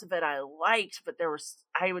parts of it I liked, but there were,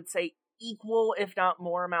 I would say, equal, if not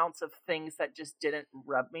more, amounts of things that just didn't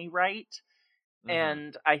rub me right.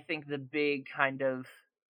 And I think the big kind of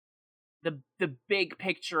the big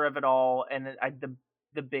picture of it all, and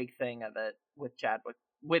the big thing of it with Chadwick,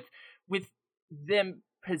 with them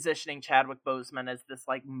positioning Chadwick Boseman as this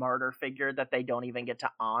like martyr figure that they don't even get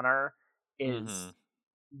to honor, is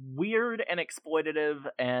weird and exploitative,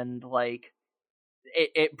 and like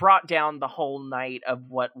it brought down the whole night of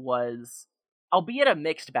what was, albeit a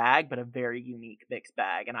mixed bag, but a very unique mixed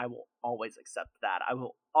bag, and I will always accept that. I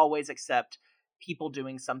will always accept people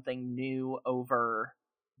doing something new over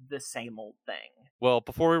the same old thing. Well,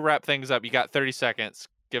 before we wrap things up, you got 30 seconds.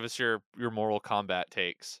 Give us your Mortal Kombat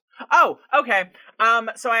takes. Oh, okay.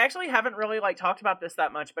 So I actually haven't really like talked about this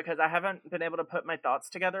that much because I haven't been able to put my thoughts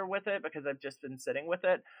together with it because I've just been sitting with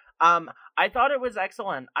it. I thought it was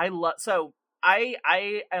excellent.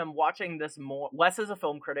 I am watching this less as a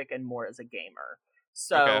film critic and more as a gamer.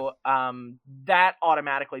 So that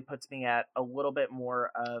automatically puts me at a little bit more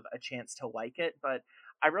of a chance to like it, but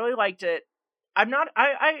I really liked it. I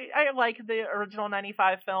like the original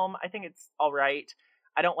 95 film. I think it's all right.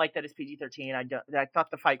 I don't like that it's PG-13. I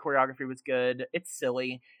thought the fight choreography was good. It's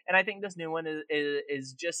silly, and I think this new one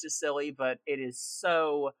is just as silly, but it is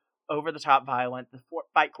so over the top violent. The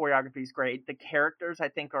fight choreography is great. The characters I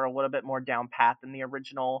think are a little bit more down pat than the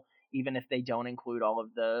original, even if they don't include all of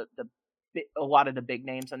a lot of the big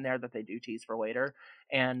names in there that they do tease for later.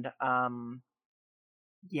 And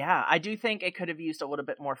yeah, I do think it could have used a little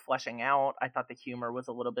bit more fleshing out. I thought the humor was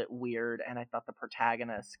a little bit weird, and I thought the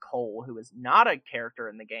protagonist, Cole, who is not a character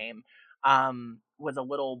in the game, was a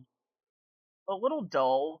little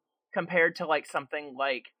dull compared to like something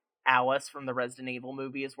like Alice from the Resident Evil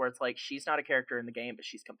movies, where it's like she's not a character in the game, but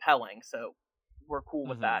she's compelling, so we're cool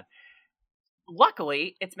with that.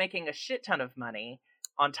 Luckily, it's making a shit ton of money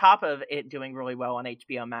on top of it doing really well on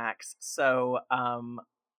HBO Max, so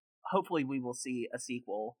hopefully we will see a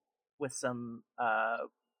sequel with some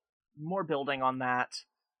more building on that.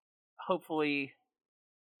 Hopefully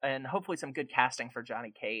some good casting for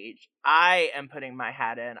Johnny Cage. I am putting my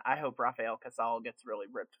hat in. I hope Rafael Casal gets really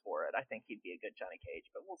ripped for it. I think he'd be a good Johnny Cage,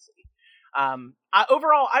 but we'll see.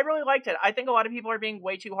 Overall, I really liked it. I think a lot of people are being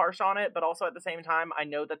way too harsh on it, but also at the same time, I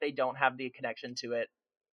know that they don't have the connection to it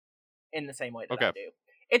in the same way that I do.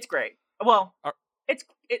 It's great. Well,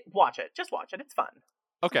 watch it. Just watch it. It's fun.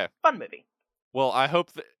 Okay. Fun movie. Well, I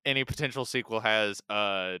hope that any potential sequel has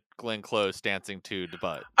Glenn Close dancing to the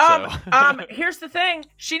butt. Here's the thing.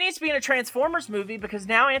 She needs to be in a Transformers movie because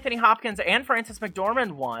now Anthony Hopkins and Frances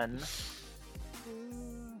McDormand won.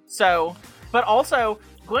 So, but also,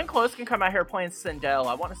 Glenn Close can come out here playing Sindel.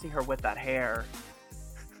 I want to see her with that hair.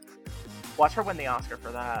 Watch her win the Oscar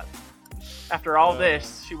for that. After all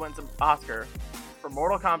this, she wins an Oscar for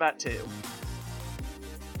Mortal Kombat 2.